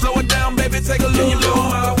up. Slow it down, baby, take a look. Can you blow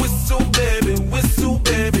my whistle,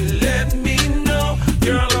 baby, let me know.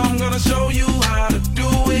 Girl, I'm gonna show you how to do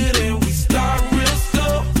it, and we start real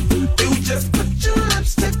slow. You just put your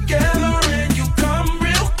lips together and you come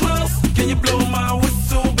real close. Can you blow my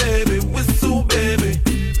whistle, baby?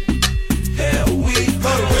 Here we go.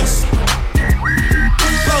 Blow the whistle.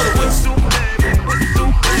 Blow the whistle, baby.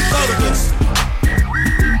 Blow the whistle.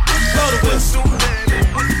 Blow the whistle, baby.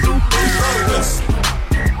 Blow the whistle.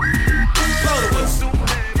 Blow the whistle,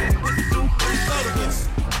 baby.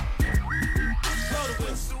 Blow the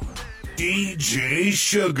whistle. DJ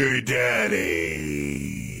Sugar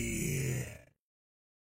Daddy.